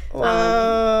 If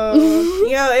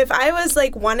I was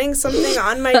like wanting something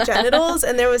on my genitals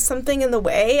and there was something in the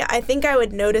way, I think I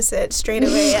would notice it straight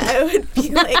away. I would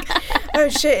be like, oh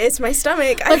shit, it's my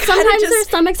stomach. But sometimes their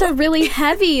stomachs are really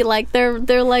heavy, like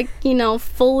they're like,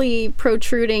 fully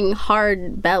protruding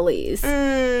hard bellies.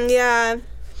 Yeah.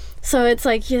 So it's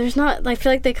like there's not. I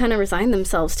feel like they kind of resign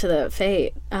themselves to the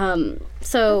fate.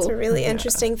 So it's a really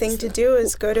interesting thing to do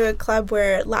is go to a club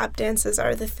where lap dances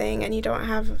are the thing, and you don't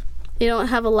have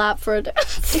a lap for a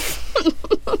dance.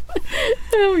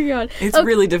 Oh my god. It's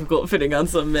really difficult fitting on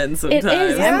some men sometimes. It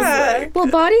is. Yeah. Well,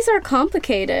 bodies are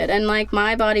complicated, and like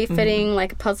my body fitting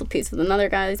like a puzzle piece with another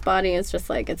guy's body is just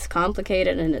like it's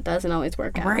complicated and it doesn't always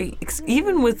work out. Right.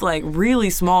 Even with like really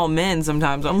small men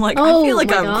sometimes I'm like, I feel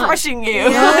like I'm crushing you.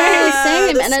 Yeah,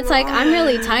 same. And it's like I'm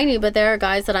really tiny, but there are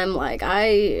guys that I'm like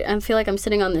I feel like I'm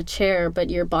sitting on the chair, but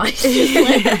your body's just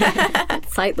like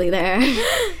slightly there.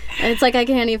 And it's like I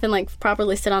can't even like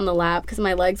properly sit on the lap because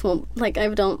my legs won't, like I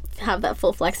don't have that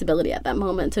full flexibility at that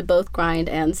moment to both grind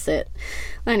and sit.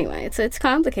 Anyway, it's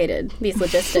complicated, these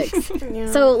logistics.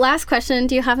 So last question,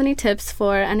 do you have any tips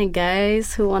for any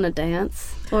guys who want to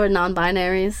dance or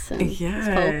non-binaries and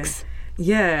folks?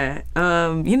 Yeah.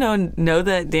 Know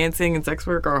that dancing and sex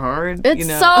work are hard. It's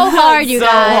so hard, you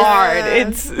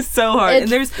guys. It's so hard. And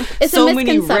there's so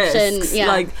many risks. Yeah.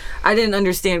 Like, I didn't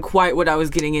understand quite what I was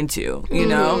getting into, you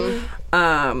know?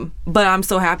 But I'm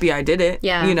so happy I did it.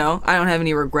 Yeah. I don't have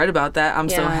any regret about that. I'm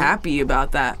so happy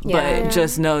about that. Yeah. But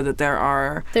just know that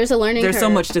there's a learning curve. So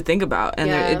much to think about. And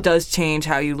it does change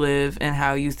how you live and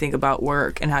how you think about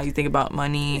work and how you think about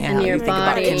money and how your you think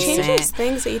about body. consent. It changes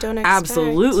things that you don't expect.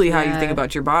 Absolutely how you think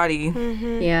about your body.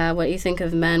 Yeah, what you think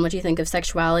of men, what you think of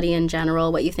sexuality in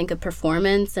general, what you think of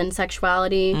performance and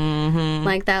sexuality.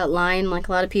 Like that line, like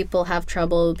a lot of people have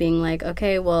trouble being like,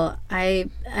 okay, well, I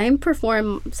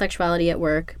perform sexuality at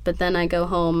work, but then I go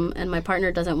home and my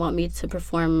partner doesn't want me to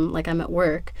perform like I'm at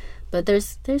work. But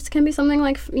there's can be something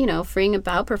like, freeing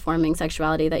about performing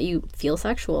sexuality that you feel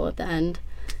sexual at the end.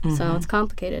 So it's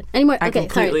complicated. Anymore? I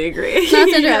completely agree. Not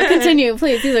to interrupt. Continue,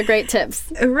 please. These are great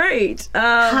tips. Right.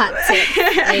 Hot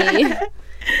tips.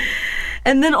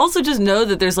 And then also just know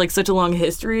that there's like such a long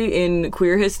history in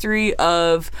queer history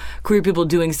of queer people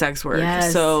doing sex work.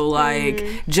 Yes. So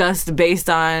like just based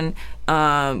on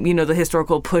the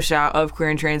historical push out of queer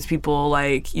and trans people,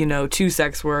 like, to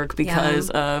sex work because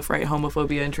of,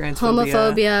 homophobia and transphobia.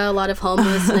 Homophobia, a lot of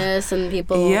homelessness, and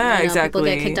people, exactly. people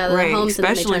get kicked out of their homes,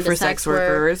 especially and then they turn for to sex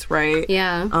workers, right?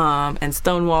 Yeah. And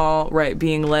Stonewall,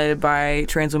 being led by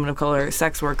trans women of color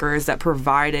sex workers that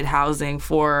provided housing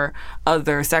for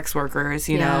other sex workers,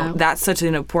 that's such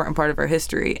an important part of our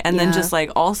history. And then just like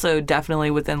also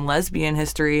definitely within lesbian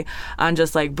history on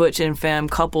just like butch and femme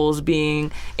couples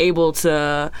being able to,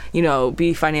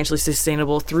 be financially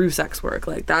sustainable through sex work.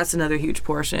 Like that's another huge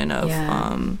portion of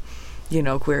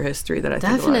queer history that I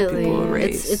think a lot of people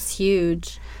erase. It's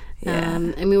huge. Yeah.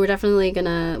 We're definitely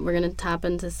gonna tap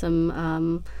into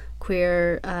some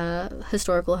queer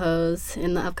historical hoes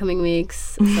in the upcoming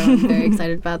weeks, so I'm very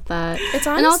excited about that. It's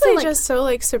honestly just so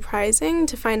like surprising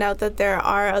to find out that there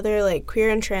are other like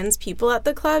queer and trans people at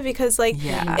the club, because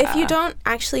if you don't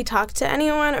actually talk to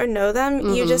anyone or know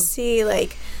them, you just see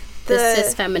like the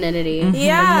cis femininity.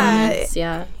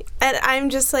 Yeah. And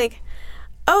I'm just like,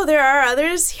 oh, there are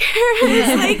others here.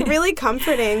 It's like really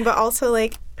comforting, but also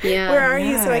like, where are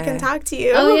you so I can talk to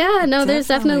you? Oh, yeah. No, there's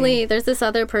this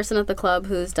other person at the club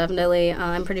who's definitely,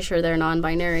 I'm pretty sure they're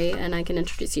non-binary, and I can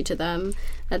introduce you to them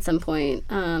at some point.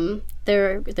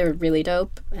 They're really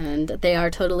dope, and they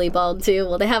are totally bald too.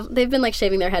 Well, they've been like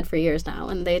shaving their head for years now,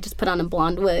 and they just put on a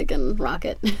blonde wig and rock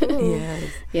it.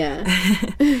 Yes.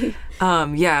 Yeah.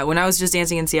 When I was just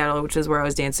dancing in Seattle, which is where I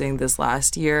was dancing this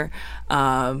last year,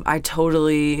 I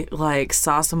totally like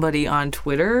saw somebody on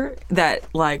Twitter that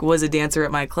like was a dancer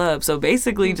at my club. So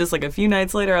basically just like a few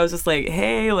nights later, I was just like,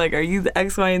 hey, like, are you the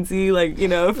X, Y, and Z, like,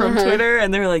 from Twitter?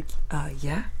 And they were like,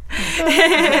 yeah.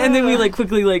 And then we like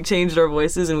quickly like changed our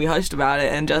voices and we hushed about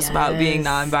it and just about being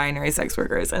non-binary sex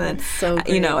workers. And then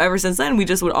ever since then we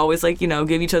just would always like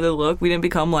give each other the look. We didn't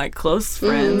become like close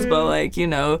friends, but like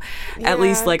at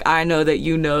least like I know that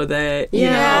you know that you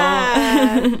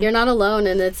know you're not alone,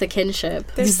 and it's a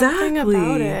kinship. There's something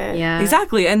about it.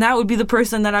 Exactly. And that would be the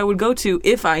person that I would go to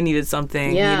if I needed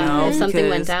something. If something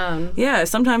went down.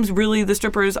 Sometimes really the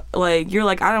strippers, like, you're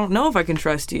like, I don't know if I can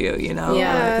trust you,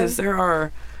 because there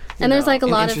are and there's like a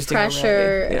lot of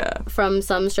pressure from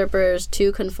some strippers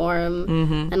to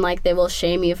conform, and like they will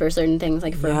shame you for certain things,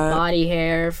 like for body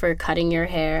hair, for cutting your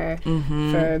hair,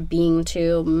 for being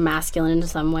too masculine in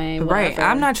some way. Whatever. Right.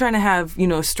 I'm not trying to have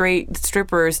straight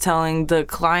strippers telling the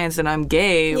clients that I'm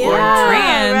gay or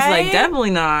trans. Right? Like, definitely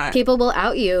not. People will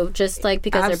out you just like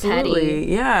because they're petty.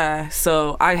 Yeah.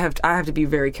 So I have to be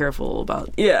very careful about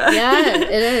it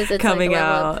is. It's coming like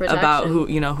out about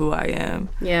who I am.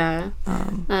 Yeah.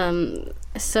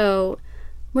 So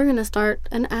we're going to start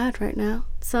an ad right now.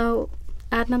 So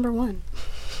ad number 1.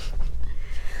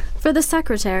 For the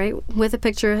secretary, with a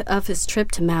picture of his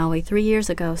trip to Maui 3 years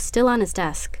ago still on his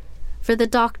desk. For the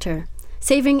doctor,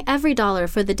 saving every dollar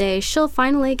for the day she'll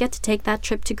finally get to take that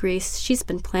trip to Greece she's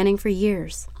been planning for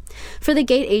years. For the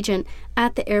gate agent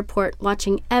at the airport,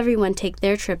 watching everyone take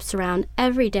their trips around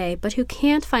every day but who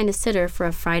can't find a sitter for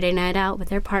a Friday night out with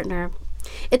their partner.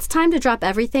 It's time to drop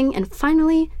everything and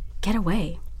finally get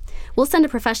away. We'll send a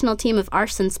professional team of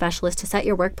arson specialists to set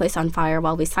your workplace on fire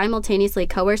while we simultaneously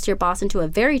coerce your boss into a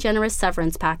very generous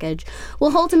severance package.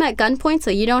 We'll hold him at gunpoint so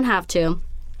you don't have to.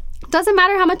 Doesn't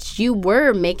matter how much you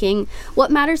were making.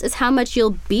 What matters is how much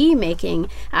you'll be making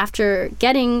after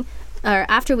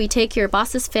we take your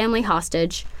boss's family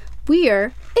hostage.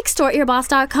 We're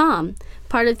extortyourboss.com,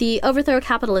 part of the Overthrow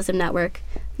Capitalism Network.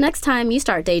 Next time you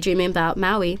start daydreaming about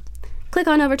Maui, click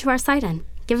on over to our site and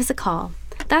give us a call.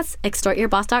 That's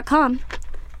extortyourboss.com,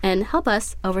 and help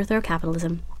us overthrow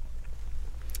capitalism.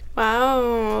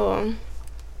 Wow.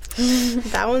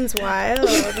 That one's wild.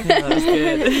 That was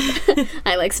good.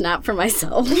 I like snap for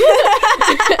myself.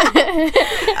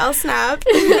 I'll snap.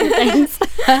 Thanks.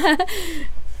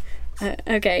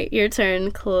 Okay, your turn,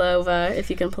 Clova,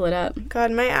 if you can pull it up. God,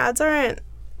 my ads aren't...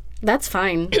 That's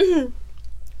fine.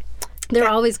 They're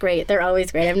always great.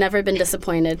 I've never been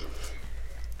disappointed.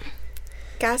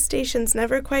 Gas stations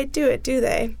never quite do it, do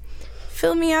they?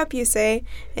 Fill me up, you say,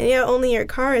 and yet only your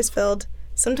car is filled.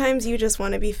 Sometimes you just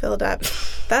want to be filled up.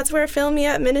 That's where Fill Me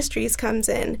Up Ministries comes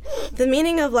in. The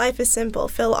meaning of life is simple.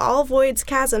 Fill all voids,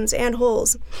 chasms, and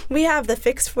holes. We have the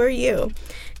fix for you.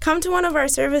 Come to one of our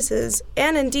services,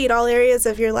 and indeed all areas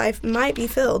of your life might be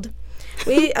filled.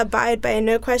 We abide by a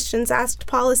no questions asked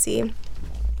policy.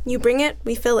 You bring it,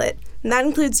 we fill it. And that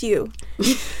includes you.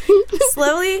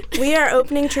 Slowly, we are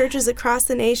opening churches across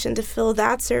the nation to fill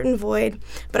that certain void.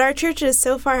 But our churches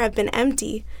so far have been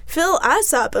empty. Fill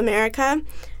us up, America.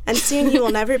 And soon you will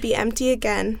never be empty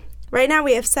again. Right now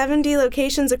we have 70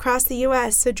 locations across the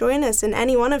U.S., so join us in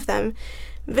any one of them.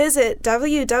 Visit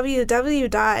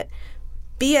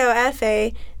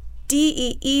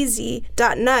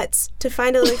www.bofadeez.nuts to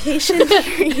find a location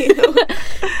for you.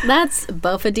 That's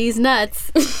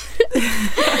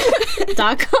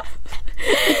bofadesnuts.com.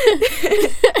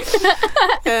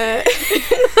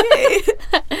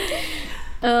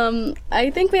 I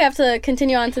think we have to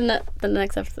continue on to the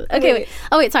next episode. Okay, wait.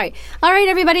 Oh, wait, sorry. All right,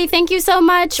 everybody, thank you so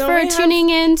much for tuning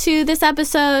in to this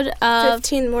episode of...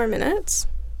 15 more minutes.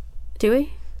 Do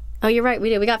we? Oh, you're right. We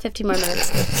did. We got 15 more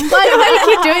minutes. Why do I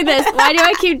keep doing this? Why do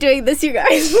I keep doing this, you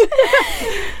guys?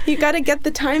 You got to get the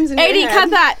times in 80, your head. cut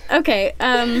that. Okay.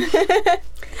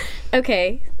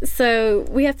 Okay. So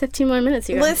we have 15 more minutes,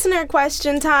 you guys. Listener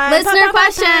question time. Listener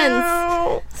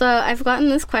questions. So I've gotten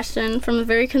this question from a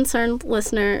very concerned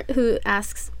listener who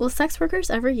asks, will sex workers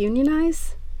ever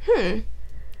unionize?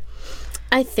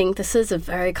 I think this is a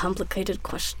very complicated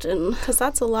question. Because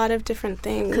that's a lot of different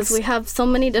things. Because we have so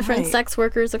many different sex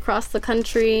workers across the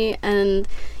country, and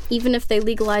even if they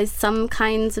legalize some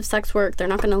kinds of sex work, they're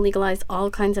not going to legalize all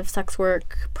kinds of sex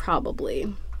work,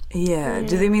 probably. Yeah.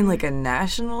 Do they mean like a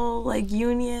national like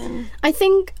union? I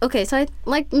think, okay, so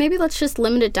maybe let's just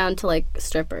limit it down to like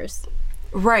strippers.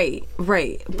 Right.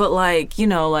 But like, you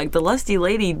know, like the Lusty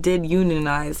Lady did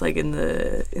unionize like in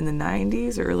the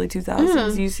 90s or early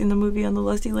 2000s. You seen the movie on the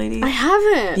Lusty Lady? I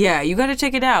haven't. Yeah, you got to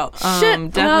check it out.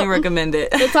 Shit. Definitely recommend it.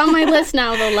 It's on my list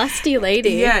now, the Lusty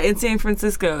Lady. Yeah, in San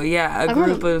Francisco. Yeah, a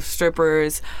group of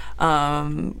strippers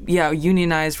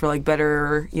unionized for like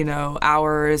better, you know,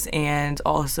 hours, and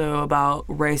also about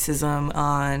racism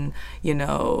on, you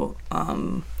know,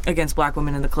 against black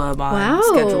women in the club on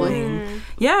scheduling.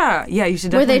 Yeah, you should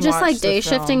definitely Were they just watch like the day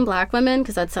film. shifting black women?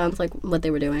 Because that sounds like what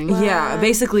they were doing. Yeah,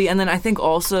 basically. And then I think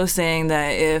also saying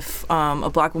that if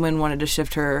a black woman wanted to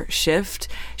shift her shift,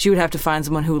 she would have to find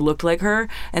someone who looked like her,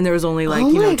 and there was only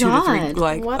like, you know, 2 to 3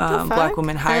 like black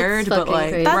women hired, but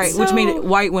like crazy. which made it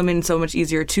white women so much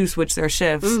easier to switch their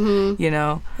shifts, you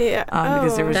know,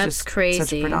 because there was just crazy.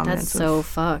 such a predominance That's so of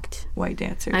fucked. white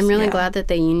dancers. I'm really glad that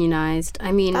they unionized.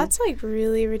 I mean, that's like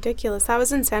really ridiculous. That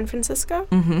was in San Francisco?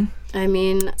 I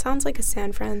mean, Sounds like a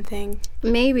San Fran thing.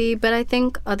 maybe, but I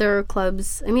think other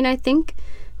clubs, I mean, I think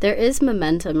there is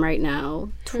momentum right now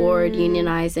toward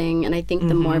unionizing, and I think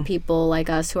the more people like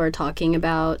us who are talking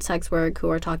about sex work, who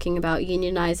are talking about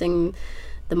unionizing,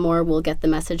 the more we'll get the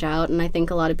message out. And I think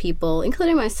a lot of people,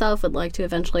 including myself, would like to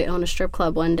eventually own a strip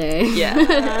club one day. Yeah.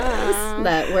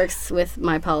 That works with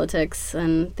my politics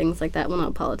and things like that. Well,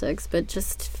 not politics, but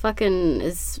just fucking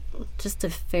is just a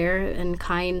fair and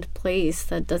kind place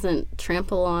that doesn't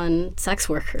trample on sex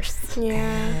workers.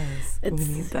 Yeah. We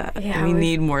need that. yeah, we we're-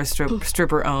 need more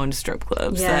stripper-owned strip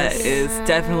clubs. Yes. That is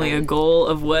definitely a goal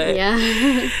of what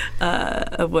Yeah.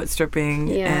 stripping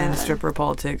Yeah. and stripper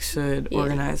politics should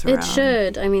organize around. It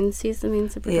should. I mean, seize the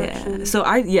means of production.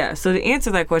 Yeah. So to answer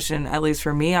that question, at least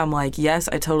for me, I'm like, yes,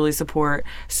 I totally support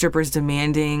strippers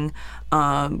demanding,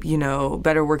 you know,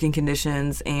 better working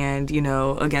conditions and, you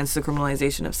know, against the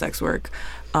criminalization of sex work.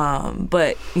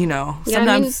 But, you know,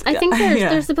 sometimes I think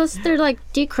they're like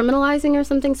decriminalizing or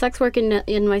something sex work in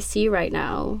NYC right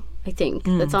now. I think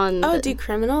that's on.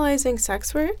 Decriminalizing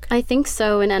sex work? I think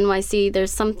so. In NYC,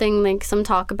 there's something like some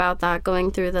talk about that going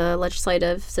through the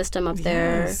legislative system up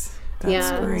there. Yes,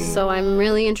 that's great. So I'm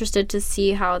really interested to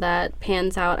see how that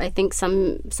pans out. I think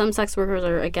some sex workers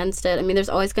are against it. I mean, there's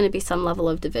always going to be some level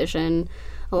of division.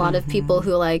 A lot of people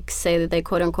who like say that they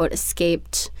quote unquote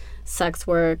escaped sex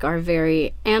work are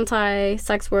very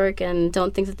anti-sex work and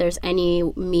don't think that there's any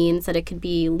means that it could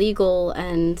be legal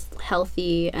and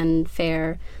healthy and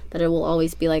fair, that it will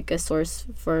always be like a source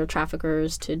for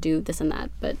traffickers to do this and that.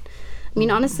 But I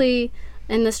mean, honestly,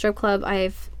 in the strip club,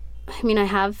 I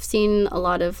have seen a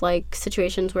lot of like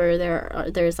situations where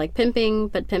there's like pimping,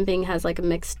 but pimping has like a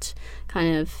mixed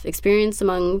kind of experience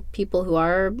among people who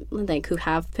are like who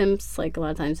have pimps. Like a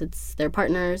lot of times it's their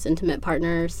partners, intimate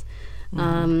partners.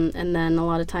 And then a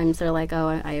lot of times they're like,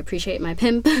 oh, I appreciate my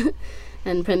pimp.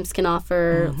 And pimps can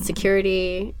offer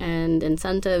security and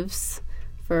incentives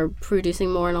for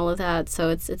producing more and all of that. So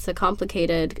it's a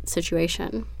complicated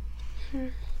situation.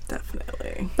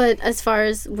 Definitely. But as far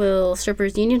as will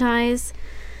strippers unionize,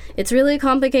 it's really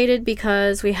complicated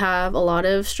because we have a lot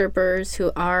of strippers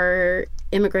who are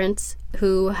immigrants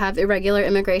who have irregular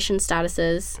immigration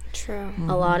statuses. True.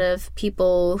 A lot of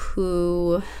people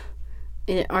who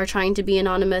are trying to be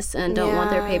anonymous and don't want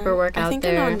their paperwork out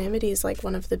there. I think anonymity is like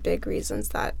one of the big reasons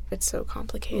that it's so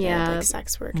complicated. Yeah. Like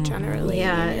sex work generally,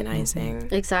 unionizing.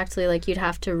 Exactly. Like you'd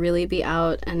have to really be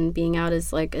out, and being out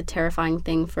is like a terrifying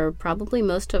thing for probably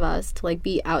most of us, to like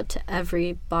be out to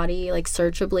everybody, like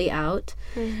searchably out.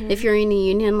 If you're in a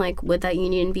union, like would that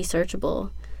union be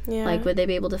searchable? Yeah. Like would they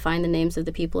be able to find the names of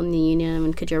the people in the union,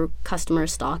 and could your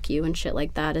customers stalk you and shit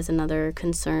like that is another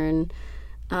concern.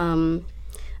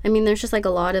 I mean, there's just like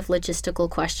a lot of logistical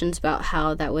questions about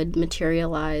how that would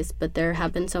materialize, but there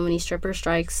have been so many stripper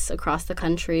strikes across the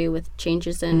country with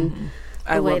changes in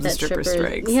the way that stripper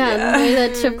strikes. Yeah, the way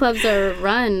that strip clubs are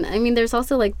run. I mean, there's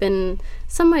also like been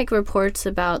some like reports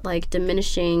about like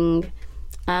diminishing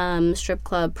strip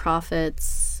club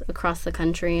profits across the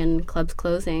country and clubs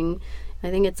closing. I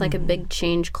think it's like a big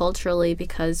change culturally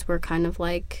because we're kind of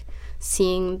like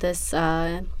seeing this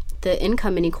the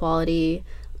income inequality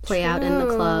play out in the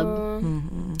club.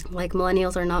 Like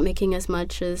millennials are not making as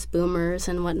much as boomers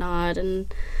and whatnot,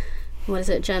 and what is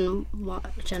it, Gen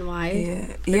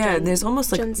Y? Yeah, there's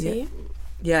almost like Gen Z?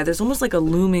 Yeah, there's almost like a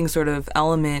looming sort of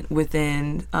element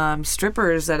within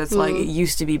strippers that it's like it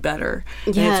used to be better.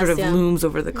 And it sort of looms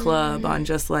over the club on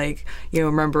just like,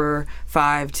 remember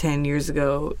 5-10 years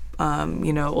ago,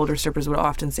 older strippers would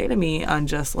often say to me on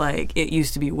just like, it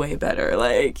used to be way better.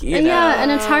 Like, Yeah, and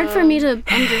it's hard for me to...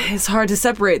 it's hard to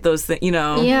separate those things,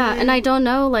 Yeah, and I don't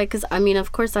know, like, because, I mean,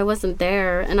 of course I wasn't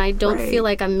there, and I don't feel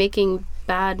like I'm making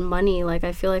bad money. Like,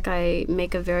 I feel like I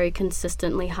make a very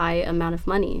consistently high amount of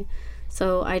money.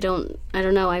 So I don't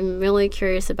know. I'm really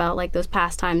curious about like those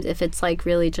past times, if it's like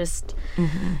really just,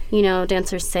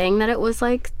 dancers saying that it was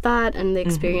like that and the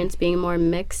experience being more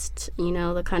mixed,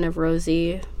 the kind of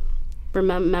rosy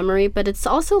memory. But it's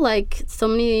also like so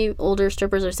many older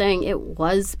strippers are saying it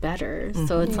was better.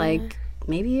 So it's like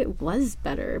maybe it was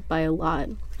better by a lot.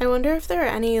 I wonder if there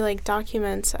are any like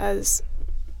documents as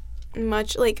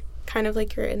much like kind of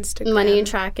like your Instagram. Money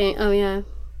tracking. Oh, yeah.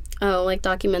 Oh, like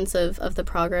documents of the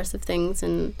progress of things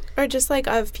and... Or just, like,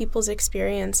 of people's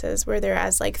experiences where they're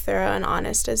as, like, thorough and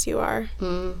honest as you are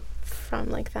from,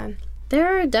 like, then.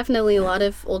 There are definitely a lot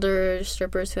of older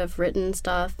strippers who have written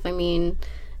stuff. I mean,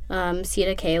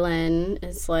 Sita Kalin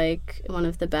is, like, one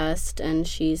of the best, and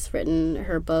she's written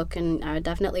her book, and I would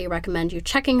definitely recommend you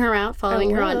checking her out,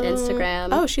 following her on Instagram.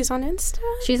 Oh, she's on Insta?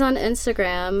 She's on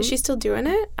Instagram. Is she still doing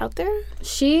it out there?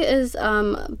 She is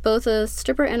both a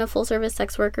stripper and a full-service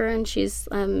sex worker, and she's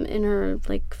in her,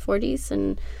 like, 40s,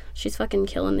 and she's fucking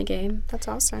killing the game. That's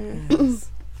awesome.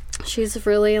 Yes. She's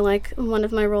really, like, one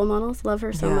of my role models. Love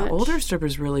her so much. Older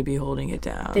strippers really be holding it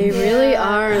down. They really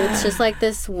are. It's just, like,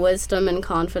 this wisdom and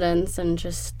confidence and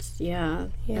just,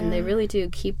 And they really do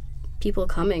keep people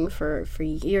coming for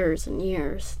years and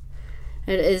years.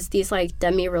 It is these, like,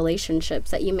 demi-relationships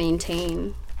that you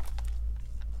maintain.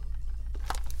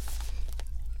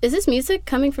 Is this music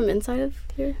coming from inside of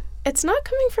here? It's not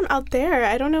coming from out there.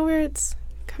 I don't know where it's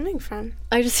coming from.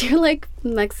 I just hear, like,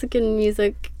 Mexican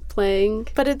music playing.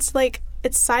 But it's like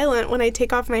it's silent when I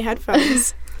take off my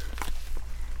headphones.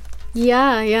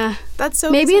 Yeah. That's so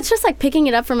maybe it's just like picking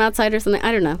it up from outside or something.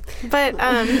 I don't know. But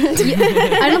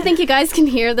I don't think you guys can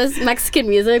hear this Mexican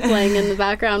music playing in the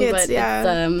background, but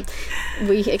it's,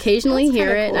 we occasionally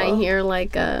hear it, cool. And I hear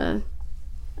like I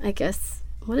guess,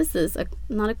 what is this?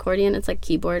 Not accordion, it's like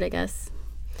keyboard, I guess.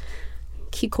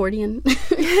 Keycordion.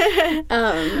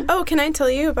 Can I tell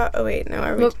you about... Oh, wait,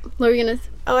 no. What were you going to...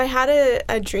 Oh, I had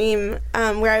a dream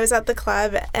where I was at the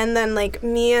club, and then, like,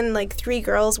 me and, like, 3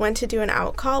 girls went to do an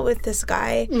out call with this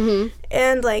guy,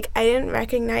 and, like, I didn't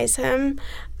recognize him,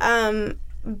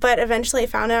 but eventually I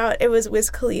found out it was Wiz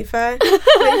Khalifa,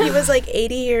 but he was, like,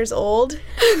 80 years old.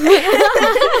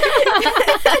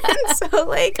 And so,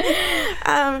 like,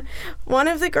 one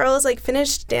of the girls, like,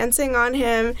 finished dancing on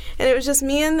him, and it was just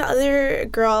me and the other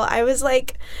girl. I was,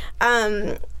 like,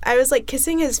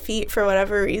 kissing his feet for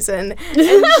whatever reason,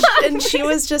 and she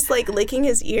was just, like, licking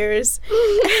his ears.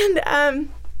 And,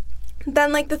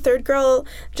 then, like, the third girl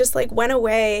just, like, went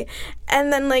away,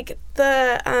 and then, like,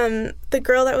 the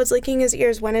girl that was licking his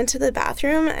ears went into the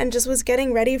bathroom and just was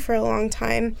getting ready for a long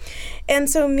time. And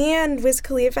so me and Wiz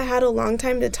Khalifa had a long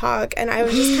time to talk, and I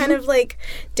was just kind of, like,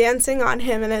 dancing on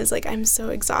him, and I was like, I'm so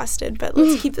exhausted, but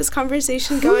let's keep this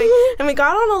conversation going. And we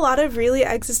got on a lot of really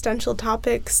existential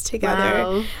topics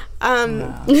together.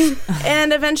 Wow.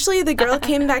 And eventually the girl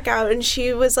came back out, and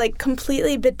she was, like,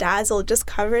 completely bedazzled, just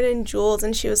covered in jewels,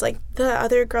 and she was like, the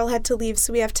other girl had to leave,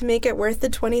 so we have to make it worth the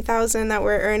 $20,000 that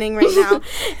we're earning right now.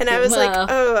 And I was like,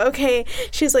 oh, okay.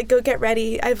 She was like, go get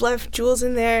ready. I've left jewels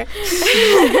in there.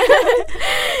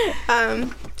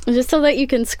 Just so that you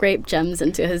can scrape gems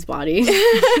into his body.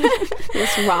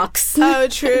 Just rocks. Oh,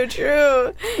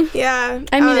 true. Yeah.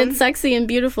 I mean, it's sexy and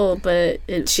beautiful, but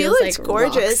she feels looks like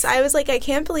gorgeous. rocks. I was like, I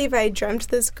can't believe I dreamt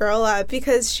this girl up,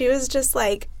 because she was just,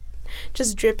 like,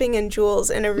 just dripping in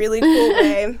jewels in a really cool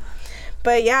way.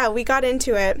 But yeah, we got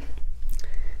into it.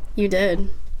 You did.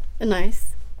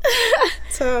 Nice.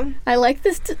 So I like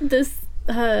this.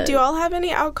 Do you all have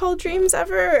any out call dreams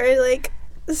ever, or like?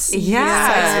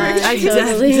 Yeah,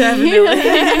 totally.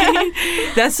 Definitely.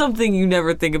 That's something you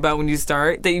never think about when you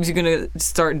start. That you're gonna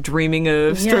start dreaming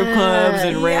of strip clubs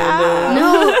and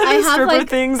random stripper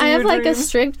things. I have like a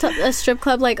strip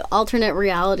club like alternate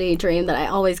reality dream that I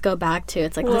always go back to.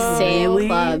 It's like the same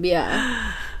club.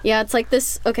 Yeah. It's like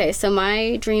this. Okay, so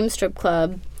my dream strip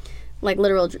club like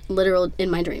literal in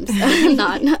my dreams,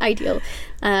 not ideal,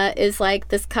 is like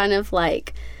this kind of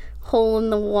like hole in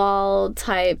the wall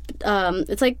type.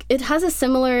 It's like it has a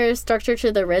similar structure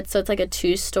to the Ritz, so it's like a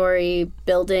 2-story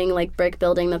building, like brick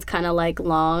building that's kind of like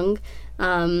long,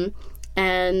 but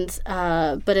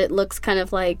it looks kind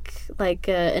of like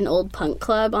an old punk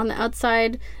club on the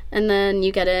outside, and then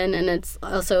you get in and it's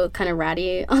also kind of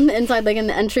ratty on the inside, like in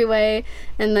the entryway,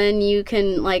 and then you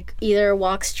can like either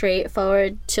walk straight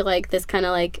forward to like this kind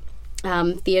of like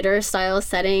theater style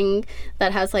setting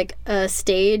that has like a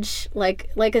stage, like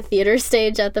a theater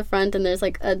stage at the front, and there's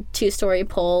like a 2-story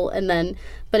pole, and then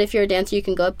but if you're a dancer you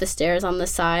can go up the stairs on the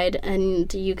side,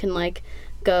 and you can like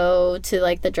go to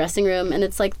like the dressing room, and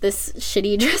it's like this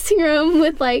shitty dressing room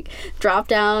with like drop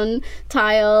down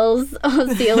tiles on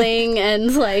the ceiling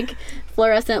and like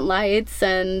fluorescent lights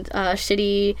and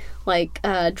shitty like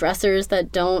dressers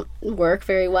that don't work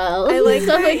very well. I like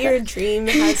that your dream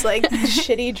has like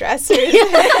shitty dressers.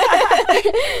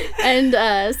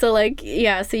 And so like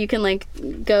so you can like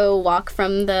go walk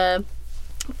from the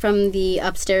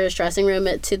upstairs dressing room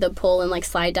to the pole and like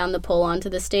slide down the pole onto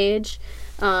the stage.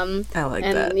 I like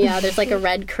that. Yeah, there's like a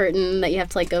red curtain that you have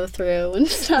to like go through and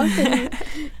stuff. And,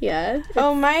 yeah.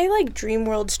 Oh, my like Dream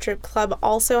World strip club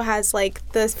also has like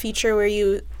the feature where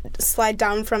you slide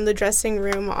down from the dressing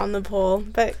room on the pole.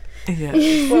 But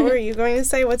what were you going to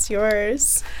say? What's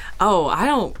yours? Oh, I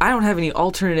don't have any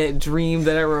alternate dream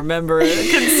that I remember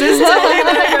consistently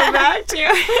that I go back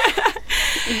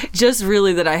to. Just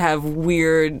really that I have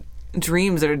weird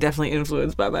dreams that are definitely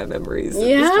influenced by my memories.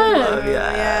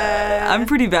 Yeah. I'm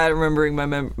pretty bad at remembering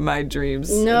my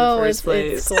dreams in the first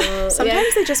place. It's cool.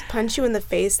 Sometimes they just punch you in the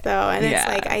face though, and it's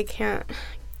like I can't.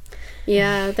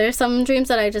 Yeah, there's some dreams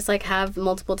that I just like have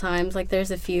multiple times. Like there's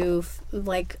a few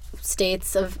like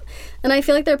states of, and I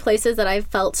feel like there are places that I've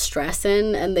felt stress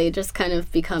in, and they just kind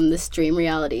of become this dream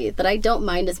reality that I don't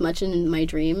mind as much in my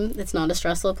dream. It's not a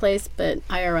stressful place, but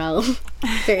IRL,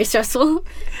 very stressful.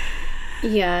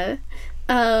 Yeah.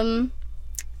 So,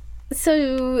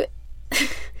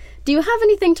 do you have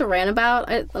anything to rant about?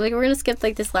 We're gonna skip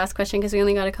like this last question because we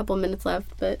only got a couple minutes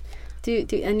left. But do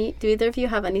either of you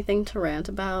have anything to rant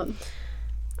about?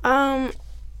 I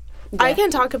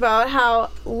can talk about how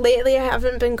lately I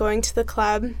haven't been going to the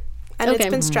club. And it's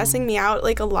been stressing me out,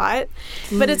 like, a lot.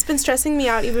 But it's been stressing me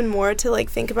out even more to,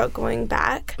 like, think about going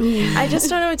back. I just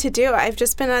don't know what to do. I've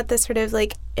just been at this sort of,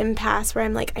 like, impasse where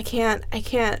I'm like, I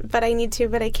can't, but I need to,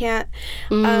 but I can't.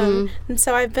 And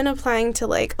so I've been applying to,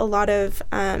 like, a lot of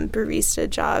barista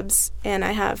jobs. And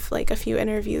I have, like, a few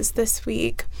interviews this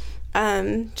week.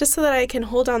 Just so that I can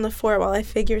hold on the fort while I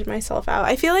figure myself out.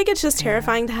 I feel like it's just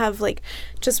terrifying to have, like,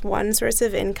 just one source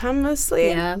of income mostly.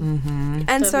 Yeah. Mm-hmm.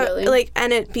 And so, like,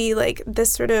 and it be, like,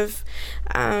 this sort of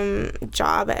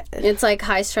job. It's, like,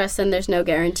 high stress and there's no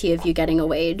guarantee of you getting a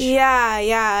wage.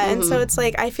 Yeah. And so it's,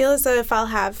 like, I feel as though if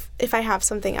I have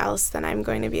something else, then I'm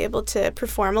going to be able to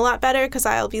perform a lot better because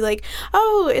I'll be like,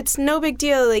 oh, it's no big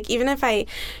deal. Like, even if I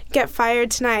get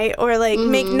fired tonight or, like,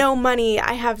 make no money,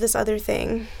 I have this other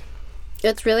thing.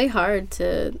 It's really hard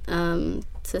to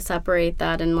separate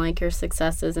that and like your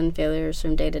successes and failures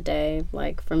from day to day,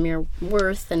 like from your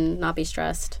worth, and not be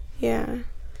stressed. Yeah.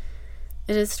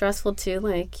 It is stressful too,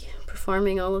 like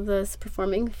performing all of this,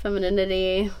 performing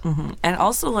femininity. Mm-hmm. And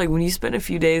also like when you spend a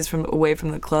few days away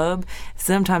from the club,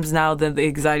 sometimes now the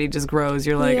anxiety just grows.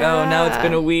 You're like, oh, now it's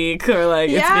been a week, or like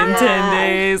it's been 10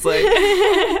 days. Like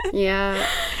Yeah.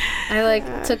 I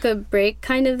like took a break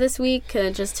kind of this week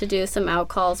just to do some out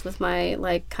calls with my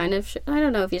like kind of I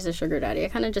don't know if he's a sugar daddy. I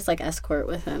kind of just like escort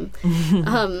with him,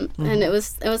 and it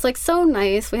was like so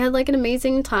nice. We had like an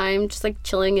amazing time, just like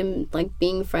chilling and like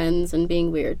being friends and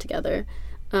being weird together.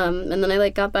 And then I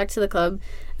like got back to the club,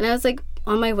 and I was like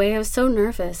on my way. I was so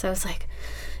nervous. I was like,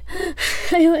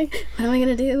 what am I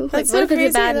gonna do? That's like, so what if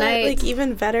it's a bad that, night? like,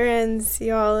 even veterans,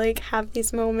 y'all, like, have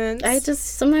these moments.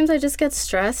 Sometimes I just get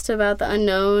stressed about the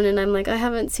unknown, and I'm like, I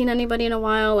haven't seen anybody in a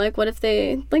while. Like, what if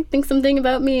they, like, think something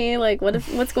about me? Like,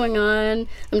 what's going on?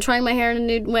 I'm trying my hair in a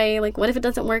new way. Like, what if it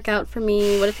doesn't work out for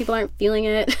me? What if people aren't feeling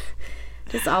it?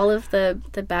 Just all of the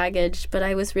baggage. But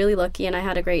I was really lucky, and I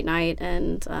had a great night,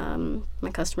 and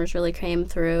my customers really came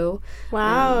through.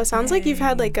 Wow, sounds like you've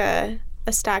had, like, a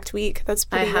stacked week. That's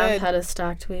pretty good. I have had a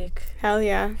stacked week. Hell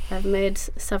yeah. I've made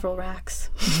several racks.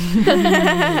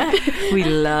 We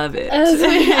love it.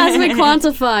 As we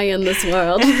quantify in this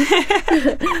world.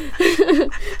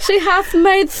 She hath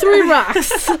made 3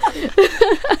 racks.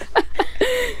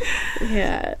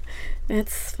 Yeah.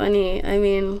 It's funny. I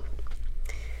mean,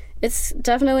 it's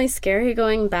definitely scary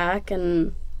going back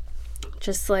and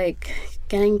just like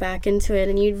getting back into it,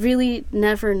 and you really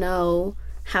never know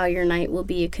how your night will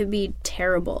be. It could be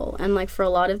terrible. And like for a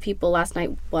lot of people, last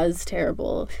night was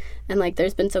terrible. And like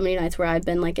there's been so many nights where I've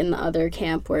been like in the other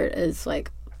camp where it is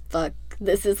like, fuck,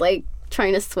 this is like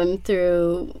trying to swim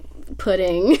through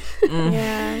pudding.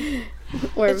 Yeah.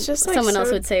 Or it's just like someone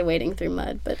else would say wading through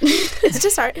mud, but it's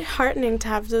just heartening to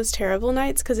have those terrible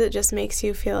nights because it just makes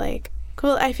you feel like,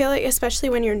 well, I feel like especially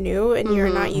when you're new and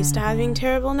you're not used to having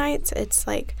terrible nights, it's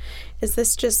like, is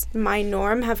this just my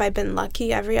norm? Have I been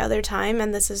lucky every other time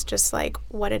and this is just like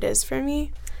what it is for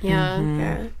me? Yeah.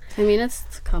 Yeah. I mean, it's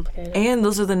complicated. And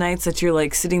those are the nights that you're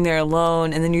like sitting there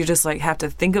alone, and then you just like have to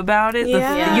think about it.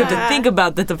 Yeah. You have to think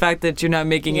about the fact that you're not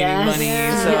making any money.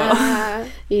 Yeah.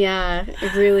 Yeah,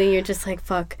 really, you're just like,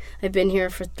 fuck, I've been here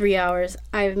for 3 hours.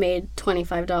 I've made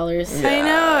 $25. I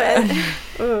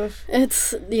know.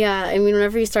 It's, yeah, I mean,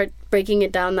 whenever you start breaking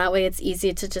it down that way, it's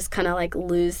easy to just kind of like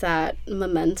lose that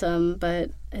momentum,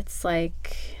 but it's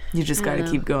like... You just got to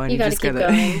keep going. You got to keep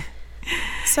going.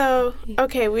 So,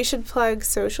 okay, we should plug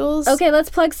socials. Okay, let's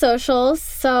plug socials.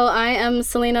 So I am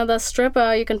Selena the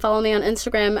Stripper. You can follow me on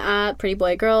Instagram at Pretty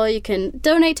Boy Girl. You can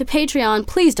donate to Patreon.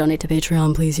 Please donate to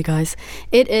Patreon, please, you guys.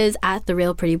 It is at The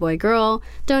Real Pretty Boy Girl.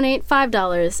 Donate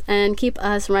 $5 and keep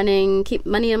us running. Keep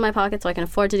money in my pocket so I can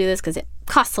afford to do this because it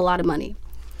costs a lot of money.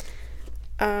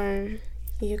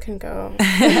 You can go.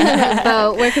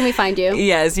 So where can we find you?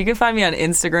 Yes, you can find me on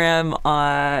Instagram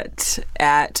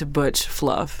at Butch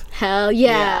Fluff. Hell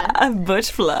yeah. Butch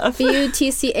Fluff.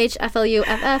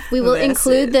 BUTCHFLUFF. We will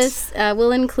include this.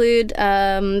 We'll include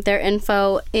their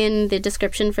info in the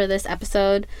description for this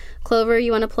episode. Clover,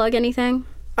 you want to plug anything?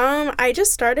 I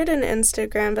just started an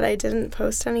Instagram, but I didn't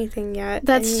post anything yet.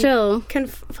 That's true. You can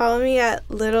follow me at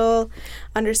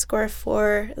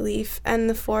little_4leaf, and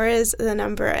the 4 is the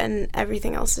number, and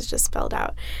everything else is just spelled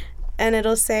out. And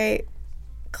it'll say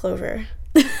Clover.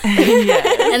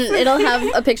 And it'll have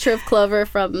a picture of Clover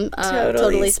from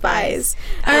Totally Spies.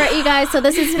 All right, you guys. So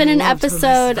this has been an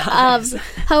episode of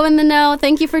Ho in the Know.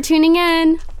 Thank you for tuning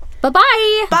in.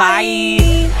 Bye-bye.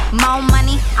 Bye. More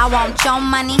money, I want your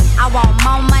money. I want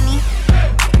more money.